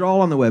 These are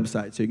all on the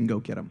website, so you can go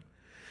get them.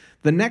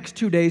 The next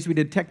 2 days, we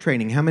did tech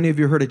training. How many of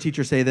you heard a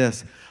teacher say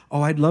this?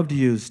 Oh, I'd love to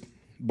use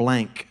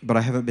blank, but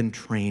I haven't been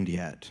trained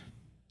yet.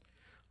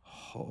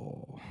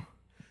 Oh.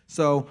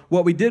 So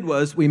what we did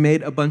was we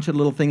made a bunch of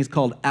little things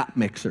called app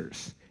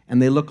mixers,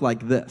 and they look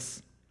like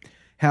this.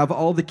 Have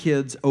all the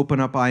kids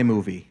open up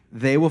iMovie.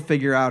 They will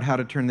figure out how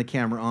to turn the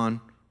camera on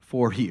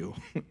for you,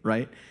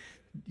 right?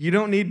 You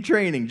don't need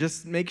training.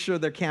 Just make sure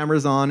their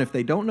camera's on. If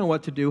they don't know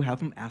what to do, have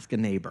them ask a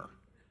neighbor.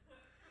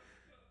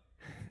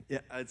 Yeah,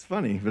 it's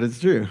funny, but it's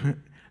true.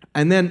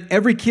 And then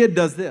every kid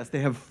does this. They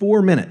have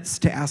 4 minutes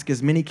to ask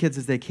as many kids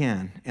as they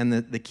can, and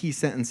the key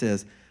sentence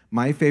is,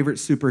 my favorite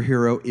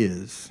superhero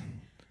is...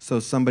 So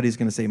somebody's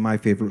going to say, my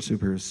favorite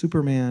superhero is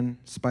Superman,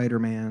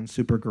 Spider-Man,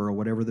 Supergirl,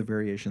 whatever the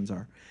variations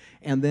are.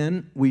 And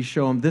then we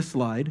show them this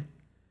slide,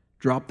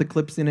 drop the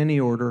clips in any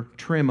order,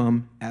 trim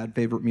them, add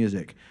favorite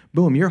music.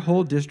 Boom, your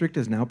whole district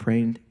is now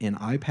trained in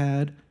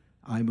iPad,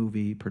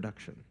 iMovie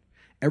production.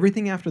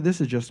 Everything after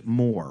this is just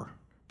more,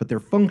 but they're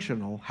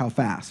functional. How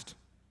fast?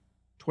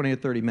 20 or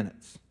 30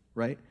 minutes,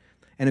 right?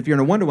 And if you're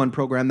in a one-to-one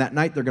program, that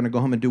night they're going to go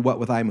home and do what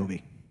with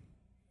iMovie?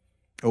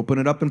 Open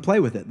it up and play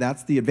with it.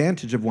 That's the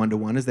advantage of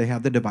one-to-one, is they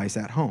have the device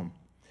at home.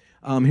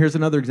 Here's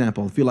another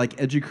example. If you like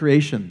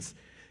Educreations,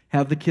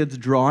 have the kids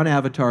draw an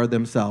avatar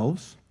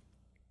themselves,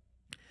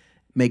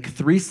 make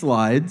 3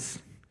 slides,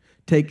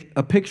 take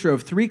a picture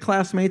of 3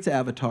 classmates'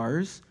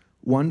 avatars,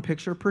 1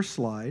 picture per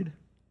slide.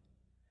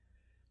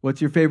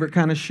 What's your favorite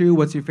kind of shoe?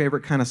 What's your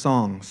favorite kind of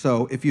song?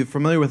 So if you're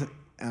familiar with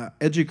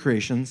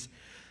Educreations,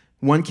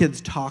 one kid's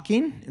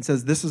talking and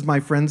says, this is my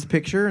friend's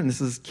picture, and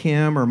this is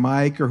Kim or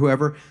Mike or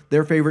whoever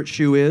their favorite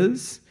shoe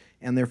is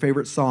and their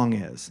favorite song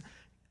is.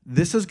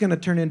 This is going to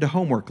turn into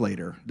homework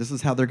later. This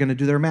is how they're going to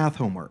do their math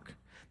homework.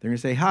 They're going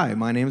to say, hi,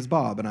 my name is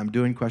Bob, and I'm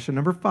doing question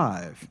number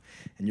 5.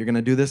 And you're going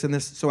to do this and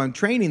this. So I'm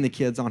training the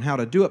kids on how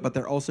to do it, but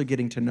they're also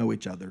getting to know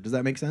each other. Does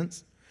that make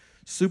sense?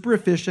 Super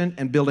efficient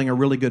and building a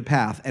really good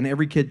path, and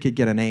every kid could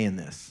get an A in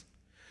this.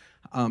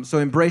 So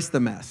embrace the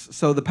mess.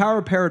 So the power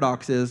of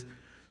paradox is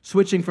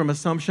switching from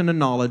assumption to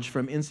knowledge,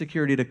 from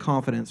insecurity to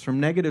confidence, from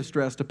negative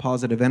stress to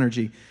positive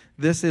energy.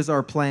 This is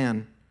our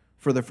plan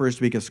for the first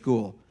week of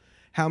school.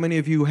 How many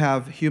of you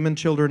have human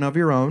children of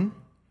your own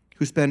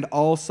who spend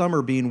all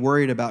summer being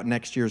worried about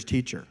next year's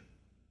teacher?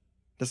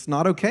 That's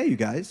not okay, you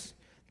guys.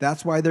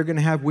 That's why they're going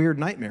to have weird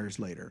nightmares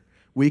later.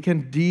 We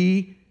can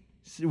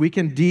what's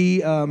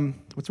the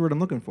word I'm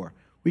looking for?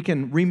 We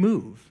can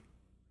remove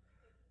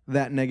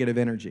that negative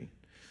energy.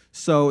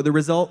 So the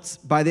results,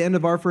 by the end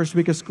of our first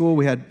week of school,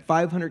 we had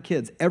 500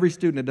 kids. Every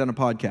student had done a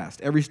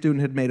podcast. Every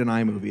student had made an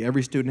iMovie.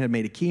 Every student had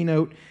made a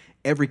keynote.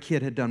 Every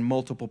kid had done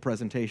multiple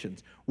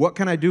presentations. What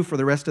can I do for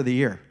the rest of the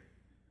year?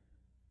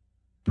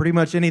 Pretty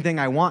much anything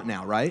I want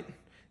now, right?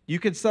 You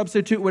could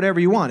substitute whatever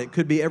you want. It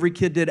could be every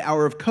kid did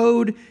hour of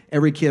code,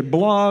 every kid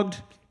blogged.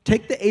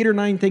 Take the 8 or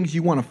 9 things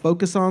you want to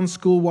focus on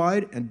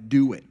school-wide and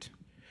do it.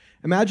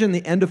 Imagine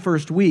the end of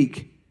first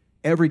week,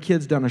 every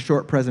kid's done a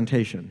short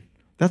presentation.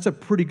 That's a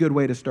pretty good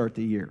way to start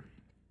the year.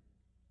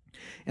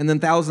 And then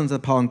thousands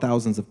upon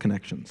thousands of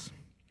connections.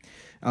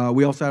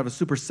 We also have a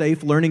super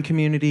safe learning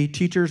community.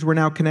 Teachers were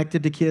now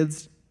connected to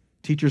kids.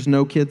 Teachers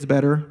know kids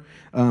better.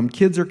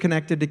 Kids are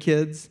connected to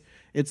kids.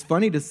 It's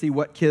funny to see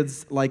what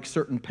kids like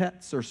certain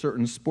pets or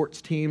certain sports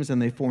teams, and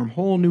they form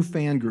whole new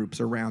fan groups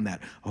around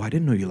that. Oh, I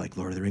didn't know you like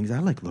Lord of the Rings. I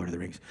like Lord of the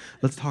Rings.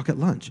 Let's talk at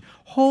lunch.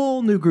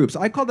 Whole new groups.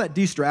 I call that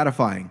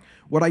de-stratifying.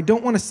 What I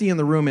don't want to see in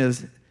the room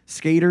is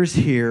skaters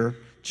here,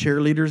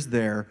 cheerleaders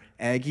there,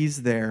 Aggies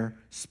there,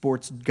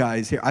 sports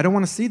guys here. I don't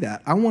want to see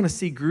that. I want to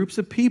see groups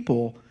of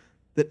people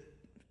that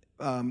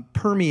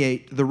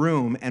permeate the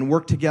room and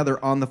work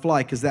together on the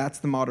fly, because that's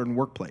the modern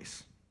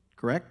workplace.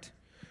 Correct?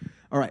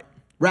 All right,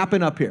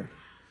 wrapping up here.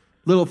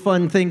 Little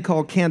fun thing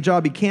called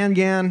Kanjabi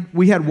Kangan.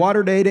 We had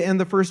water day to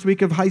end the first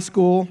week of high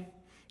school.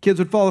 Kids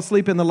would fall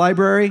asleep in the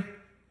library.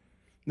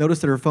 Notice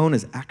that her phone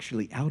is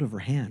actually out of her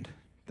hand.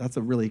 That's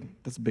a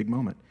big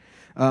moment.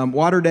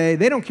 Water day,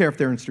 they don't care if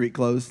they're in street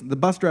clothes. The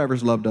bus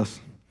drivers loved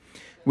us.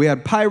 We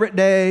had pirate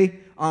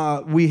day.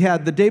 We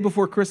had the day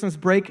before Christmas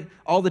break,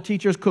 all the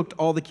teachers cooked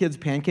all the kids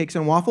pancakes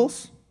and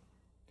waffles.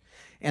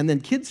 And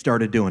then kids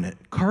started doing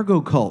it.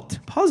 Cargo cult,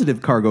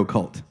 positive cargo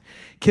cult.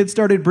 Kids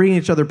started bringing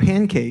each other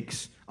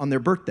pancakes on their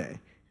birthday,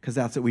 because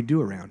that's what we do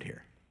around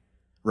here,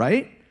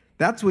 right?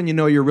 That's when you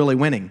know you're really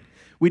winning.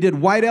 We did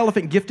white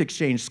elephant gift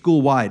exchange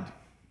school-wide.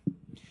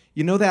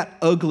 You know that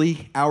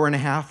ugly hour and a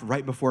half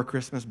right before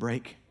Christmas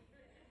break,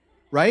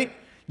 right?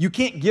 You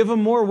can't give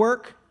them more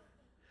work,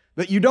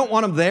 but you don't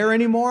want them there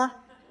anymore.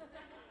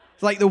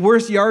 It's like the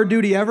worst yard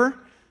duty ever.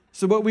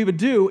 So what we would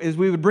do is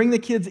we would bring the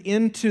kids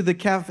into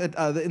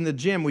the in the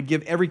gym. We'd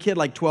give every kid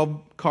like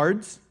 12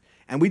 cards,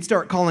 and we'd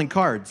start calling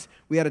cards.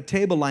 We had a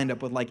table lined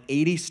up with like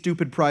 80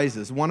 stupid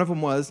prizes. One of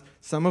them was,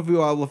 some of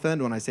you I will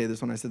offend when I say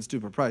this, when I said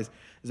stupid prize,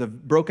 is a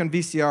broken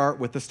VCR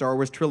with the Star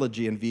Wars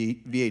trilogy in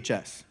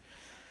VHS.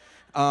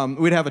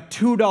 We'd have a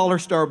 $2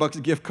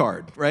 Starbucks gift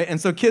card, right? And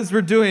so kids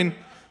were doing,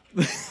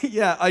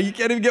 yeah, you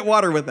can't even get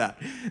water with that.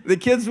 The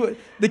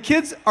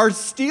kids are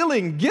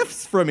stealing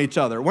gifts from each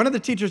other. One of the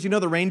teachers, you know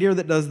the reindeer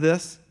that does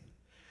this?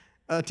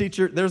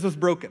 Teacher, theirs was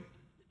broken.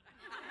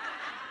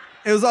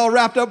 It was all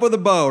wrapped up with a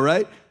bow,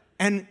 right?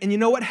 And you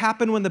know what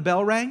happened when the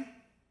bell rang?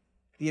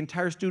 The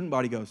entire student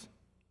body goes,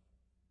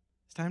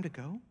 it's time to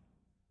go?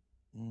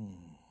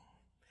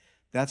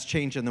 That's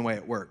changing the way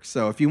it works.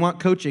 So if you want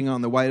coaching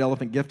on the white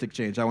elephant gift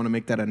exchange, I want to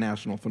make that a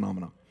national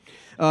phenomenon.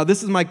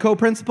 This is my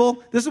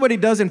co-principal. This is what he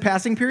does in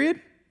passing period.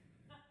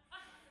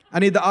 I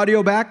need the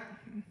audio back.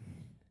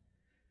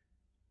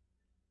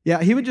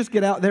 Yeah, he would just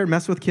get out there and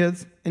mess with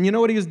kids. And you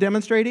know what he was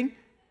demonstrating?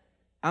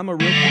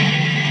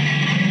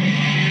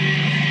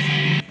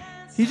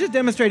 He's just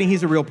demonstrating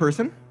he's a real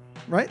person,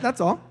 right?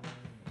 That's all.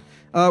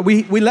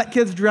 We let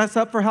kids dress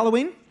up for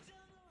Halloween.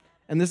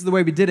 And this is the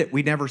way we did it.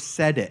 We never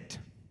said it.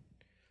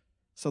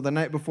 So the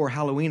night before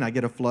Halloween, I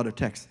get a flood of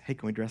texts. Hey,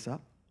 can we dress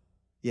up?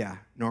 Yeah,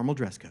 normal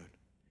dress code.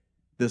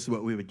 This is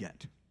what we would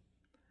get.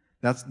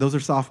 Those are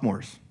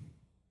sophomores,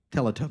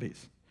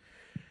 Teletubbies.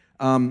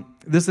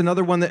 This is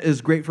another one that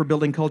is great for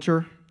building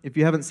culture. If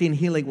you haven't seen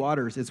Healing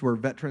Waters, it's where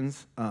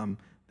veterans,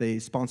 they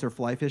sponsor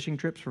fly fishing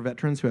trips for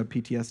veterans who have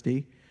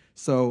PTSD.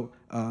 So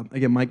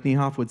again, Mike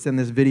Niehoff would send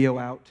this video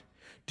out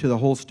to the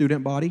whole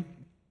student body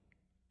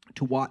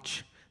to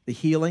watch the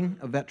healing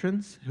of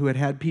veterans who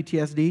had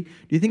PTSD. Do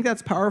you think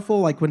that's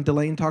powerful, like when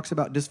Delane talks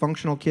about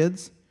dysfunctional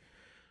kids?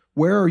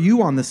 Where are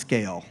you on the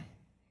scale?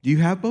 Do you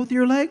have both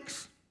your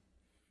legs?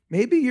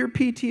 Maybe your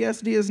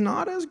PTSD is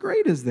not as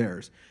great as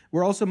theirs.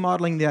 We're also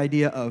modeling the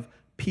idea of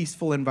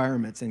peaceful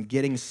environments and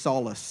getting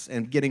solace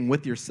and getting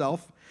with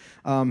yourself.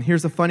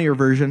 Here's a funnier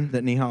version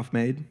that Niehoff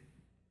made.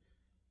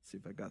 Let's see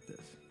if I got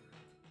this.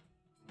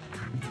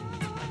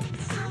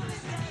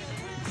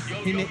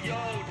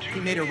 He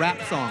made a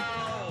rap song.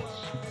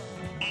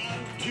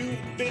 I'm too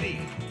bitty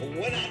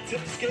when I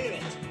tip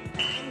scales.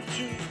 I'm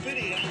too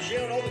bitty. I'm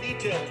sharing all the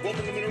details.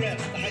 Welcome to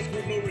Minarets, the high school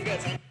of no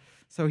regrets.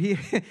 So he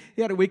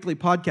had a weekly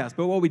podcast,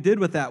 but what we did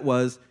with that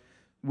was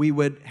we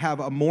would have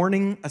a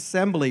morning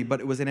assembly,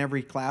 but it was in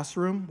every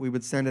classroom. We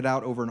would send it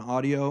out over an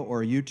audio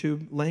or a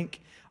YouTube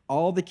link.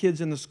 All the kids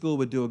in the school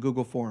would do a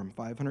Google form,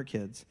 500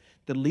 kids.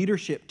 The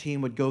leadership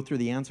team would go through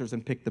the answers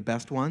and pick the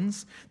best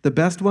ones. The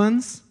best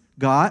ones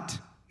got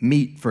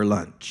meat for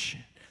lunch.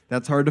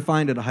 That's hard to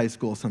find at a high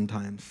school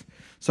sometimes.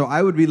 So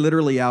I would be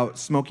literally out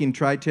smoking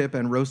tri-tip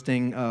and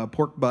roasting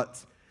pork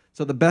butts.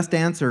 So the best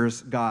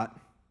answers got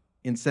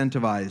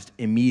incentivized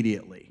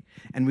immediately.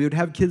 And we would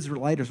have kids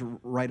write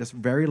us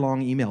very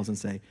long emails and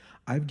say,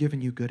 I've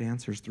given you good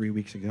answers 3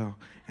 weeks ago,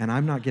 and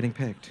I'm not getting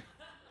picked.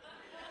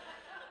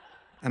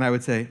 And I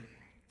would say,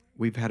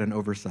 we've had an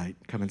oversight.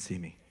 Come and see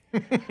me.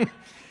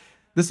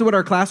 This is what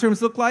our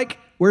classrooms look like.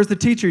 Where's the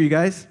teacher, you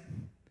guys?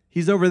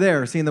 He's over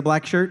there. See in the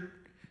black shirt?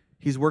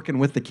 He's working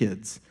with the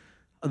kids.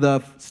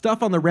 The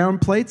stuff on the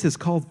round plates is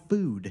called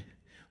food.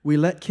 We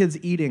let kids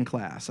eat in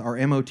class. Our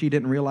MOT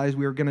didn't realize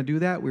we were going to do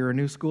that. We were a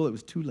new school. It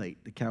was too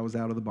late. The cow was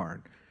out of the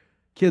barn.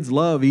 Kids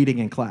love eating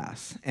in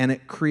class, and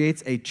it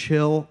creates a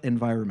chill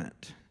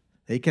environment.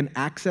 They can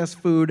access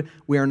food.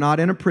 We are not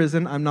in a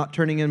prison. I'm not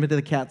turning them into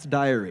the cat's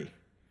diary.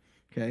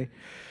 Okay?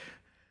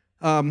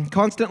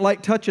 Constant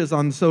light touches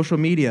on social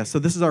media. So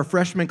this is our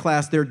freshman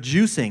class. They're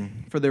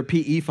juicing for their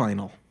PE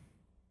final.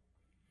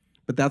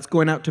 But that's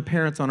going out to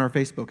parents on our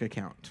Facebook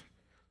account.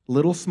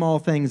 Little small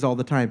things all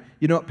the time.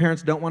 You know what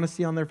parents don't want to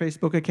see on their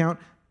Facebook account?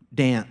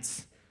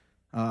 Dance,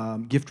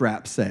 gift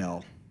wrap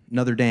sale,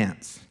 another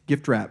dance,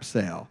 gift wrap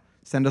sale,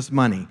 send us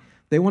money.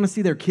 They want to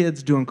see their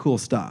kids doing cool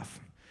stuff.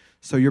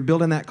 So you're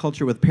building that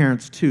culture with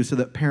parents too, so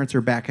that parents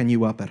are backing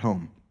you up at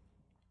home.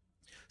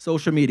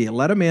 Social media,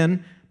 let them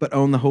in, but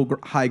own the whole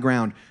high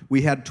ground.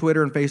 We had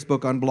Twitter and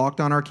Facebook unblocked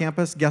on our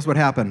campus. Guess what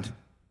happened?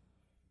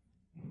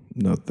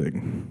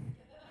 Nothing.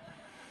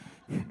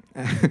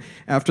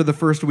 After the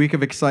first week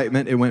of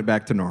excitement, it went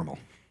back to normal.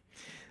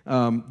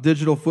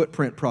 Digital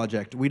footprint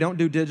project. We don't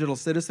do digital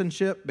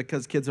citizenship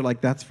because kids are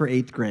like, that's for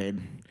 8th grade.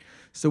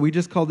 So we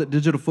just called it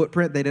digital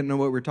footprint. They didn't know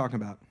what we were talking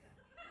about.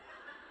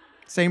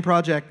 Same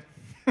project.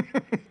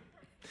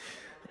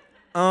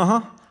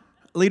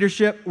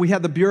 Leadership, we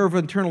had the Bureau of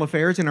Internal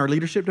Affairs in our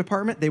leadership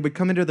department. They would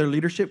come into their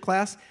leadership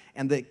class,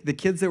 and the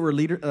kids that were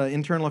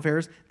internal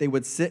affairs, they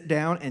would sit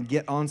down and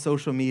get on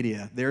social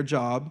media. Their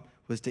job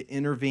was to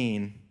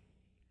intervene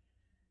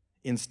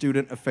in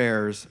student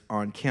affairs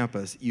on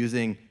campus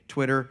using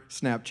Twitter,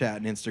 Snapchat,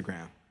 and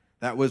Instagram.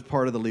 That was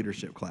part of the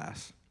leadership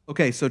class.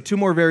 Okay, so 2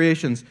 more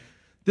variations.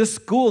 This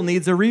school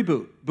needs a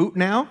reboot. Boot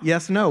now?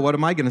 Yes, no. What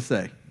am I going to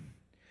say?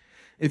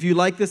 If you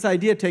like this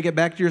idea, take it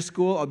back to your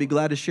school. I'll be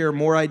glad to share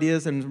more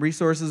ideas and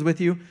resources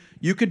with you.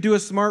 You could do a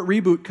smart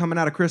reboot coming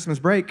out of Christmas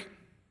break,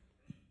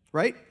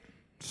 right?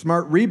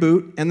 Smart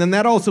reboot, and then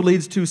that also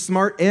leads to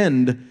smart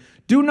end.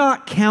 Do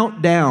not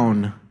count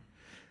down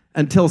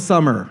until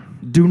summer.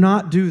 Do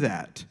not do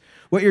that.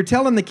 What you're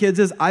telling the kids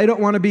is, I don't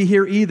want to be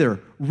here either.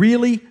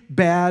 Really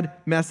bad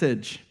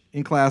message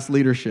in class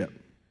leadership.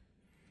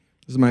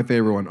 This is my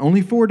favorite one.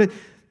 Only 4 days.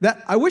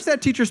 I wish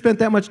that teacher spent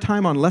that much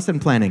time on lesson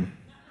planning.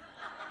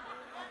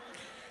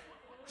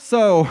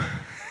 So,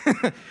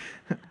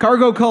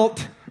 cargo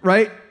cult,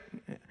 right?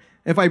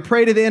 If I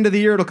pray to the end of the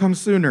year, it'll come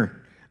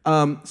sooner.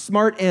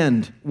 Smart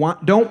end.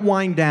 Don't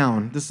wind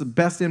down. This is the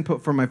best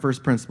input from my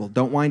first principle.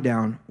 Don't wind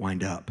down,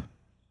 wind up.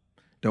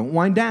 Don't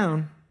wind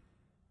down,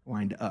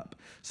 wind up.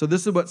 So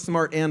this is what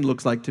smart end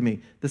looks like to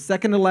me. The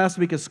second to last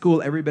week of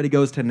school, everybody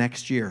goes to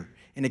next year.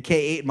 In a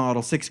K-8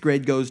 model, 6th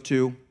grade goes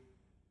to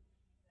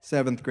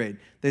 7th grade.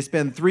 They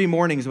spend 3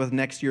 mornings with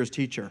next year's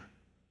teacher.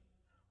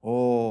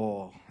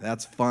 Oh,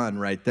 that's fun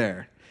right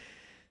there.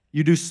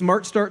 You do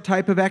smart start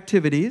type of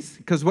activities,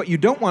 because what you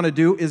don't want to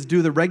do is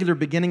do the regular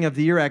beginning of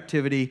the year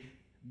activity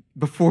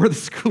before the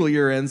school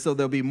year ends, so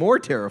they'll be more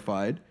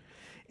terrified.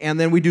 And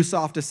then we do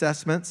soft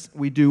assessments.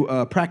 We do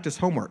practice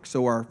homework.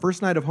 So our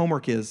first night of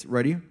homework is,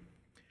 ready?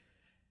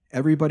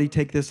 Everybody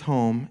take this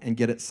home and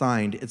get it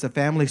signed. It's a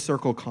family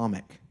circle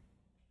comic.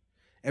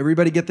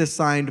 Everybody get this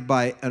signed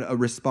by a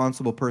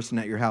responsible person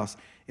at your house.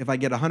 If I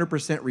get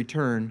 100%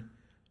 return,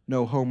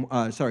 no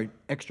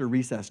extra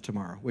recess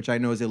tomorrow, which I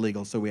know is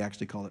illegal, so we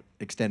actually call it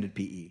extended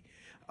PE.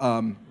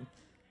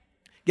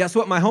 Guess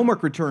what my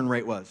homework return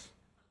rate was?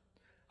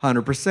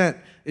 100%.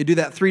 They do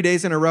that 3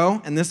 days in a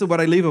row, and this is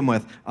what I leave them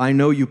with. I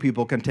know you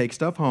people can take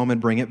stuff home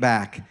and bring it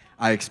back.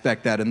 I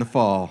expect that in the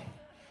fall,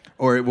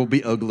 or it will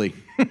be ugly.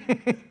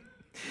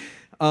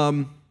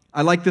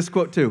 I like this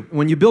quote too.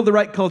 When you build the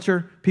right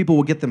culture, people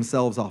will get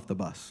themselves off the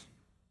bus.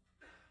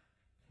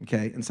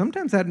 Okay, and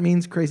sometimes that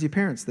means crazy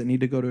parents that need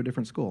to go to a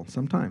different school,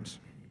 sometimes.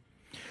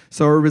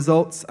 So our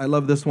results, I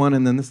love this one,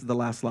 and then this is the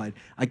last slide.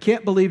 I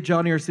can't believe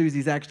Johnny or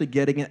Susie's actually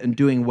getting it and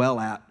doing well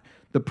at.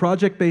 The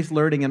project-based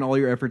learning and all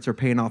your efforts are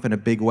paying off in a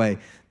big way.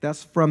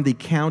 That's from the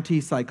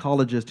county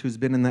psychologist who's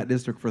been in that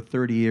district for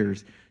 30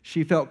 years.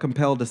 She felt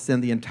compelled to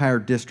send the entire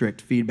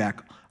district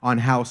feedback on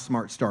how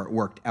Smart Start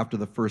worked after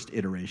the first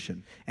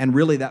iteration. And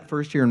really, that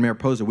first year in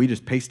Mariposa, we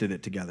just pasted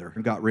it together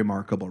and got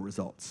remarkable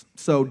results.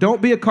 So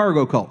don't be a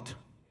cargo cult.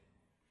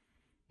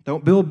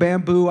 Don't build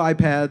bamboo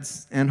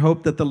iPads and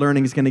hope that the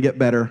learning is going to get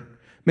better.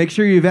 Make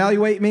sure you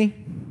evaluate me.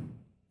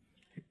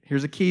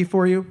 Here's a key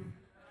for you.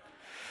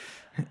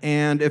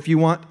 And if you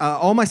want,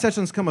 all my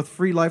sessions come with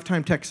free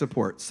lifetime tech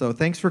support. So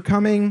thanks for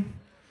coming.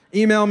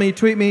 Email me,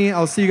 tweet me.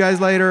 I'll see you guys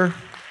later.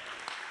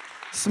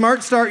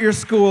 Smart Start your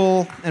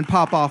school and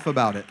pop off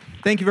about it.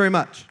 Thank you very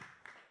much.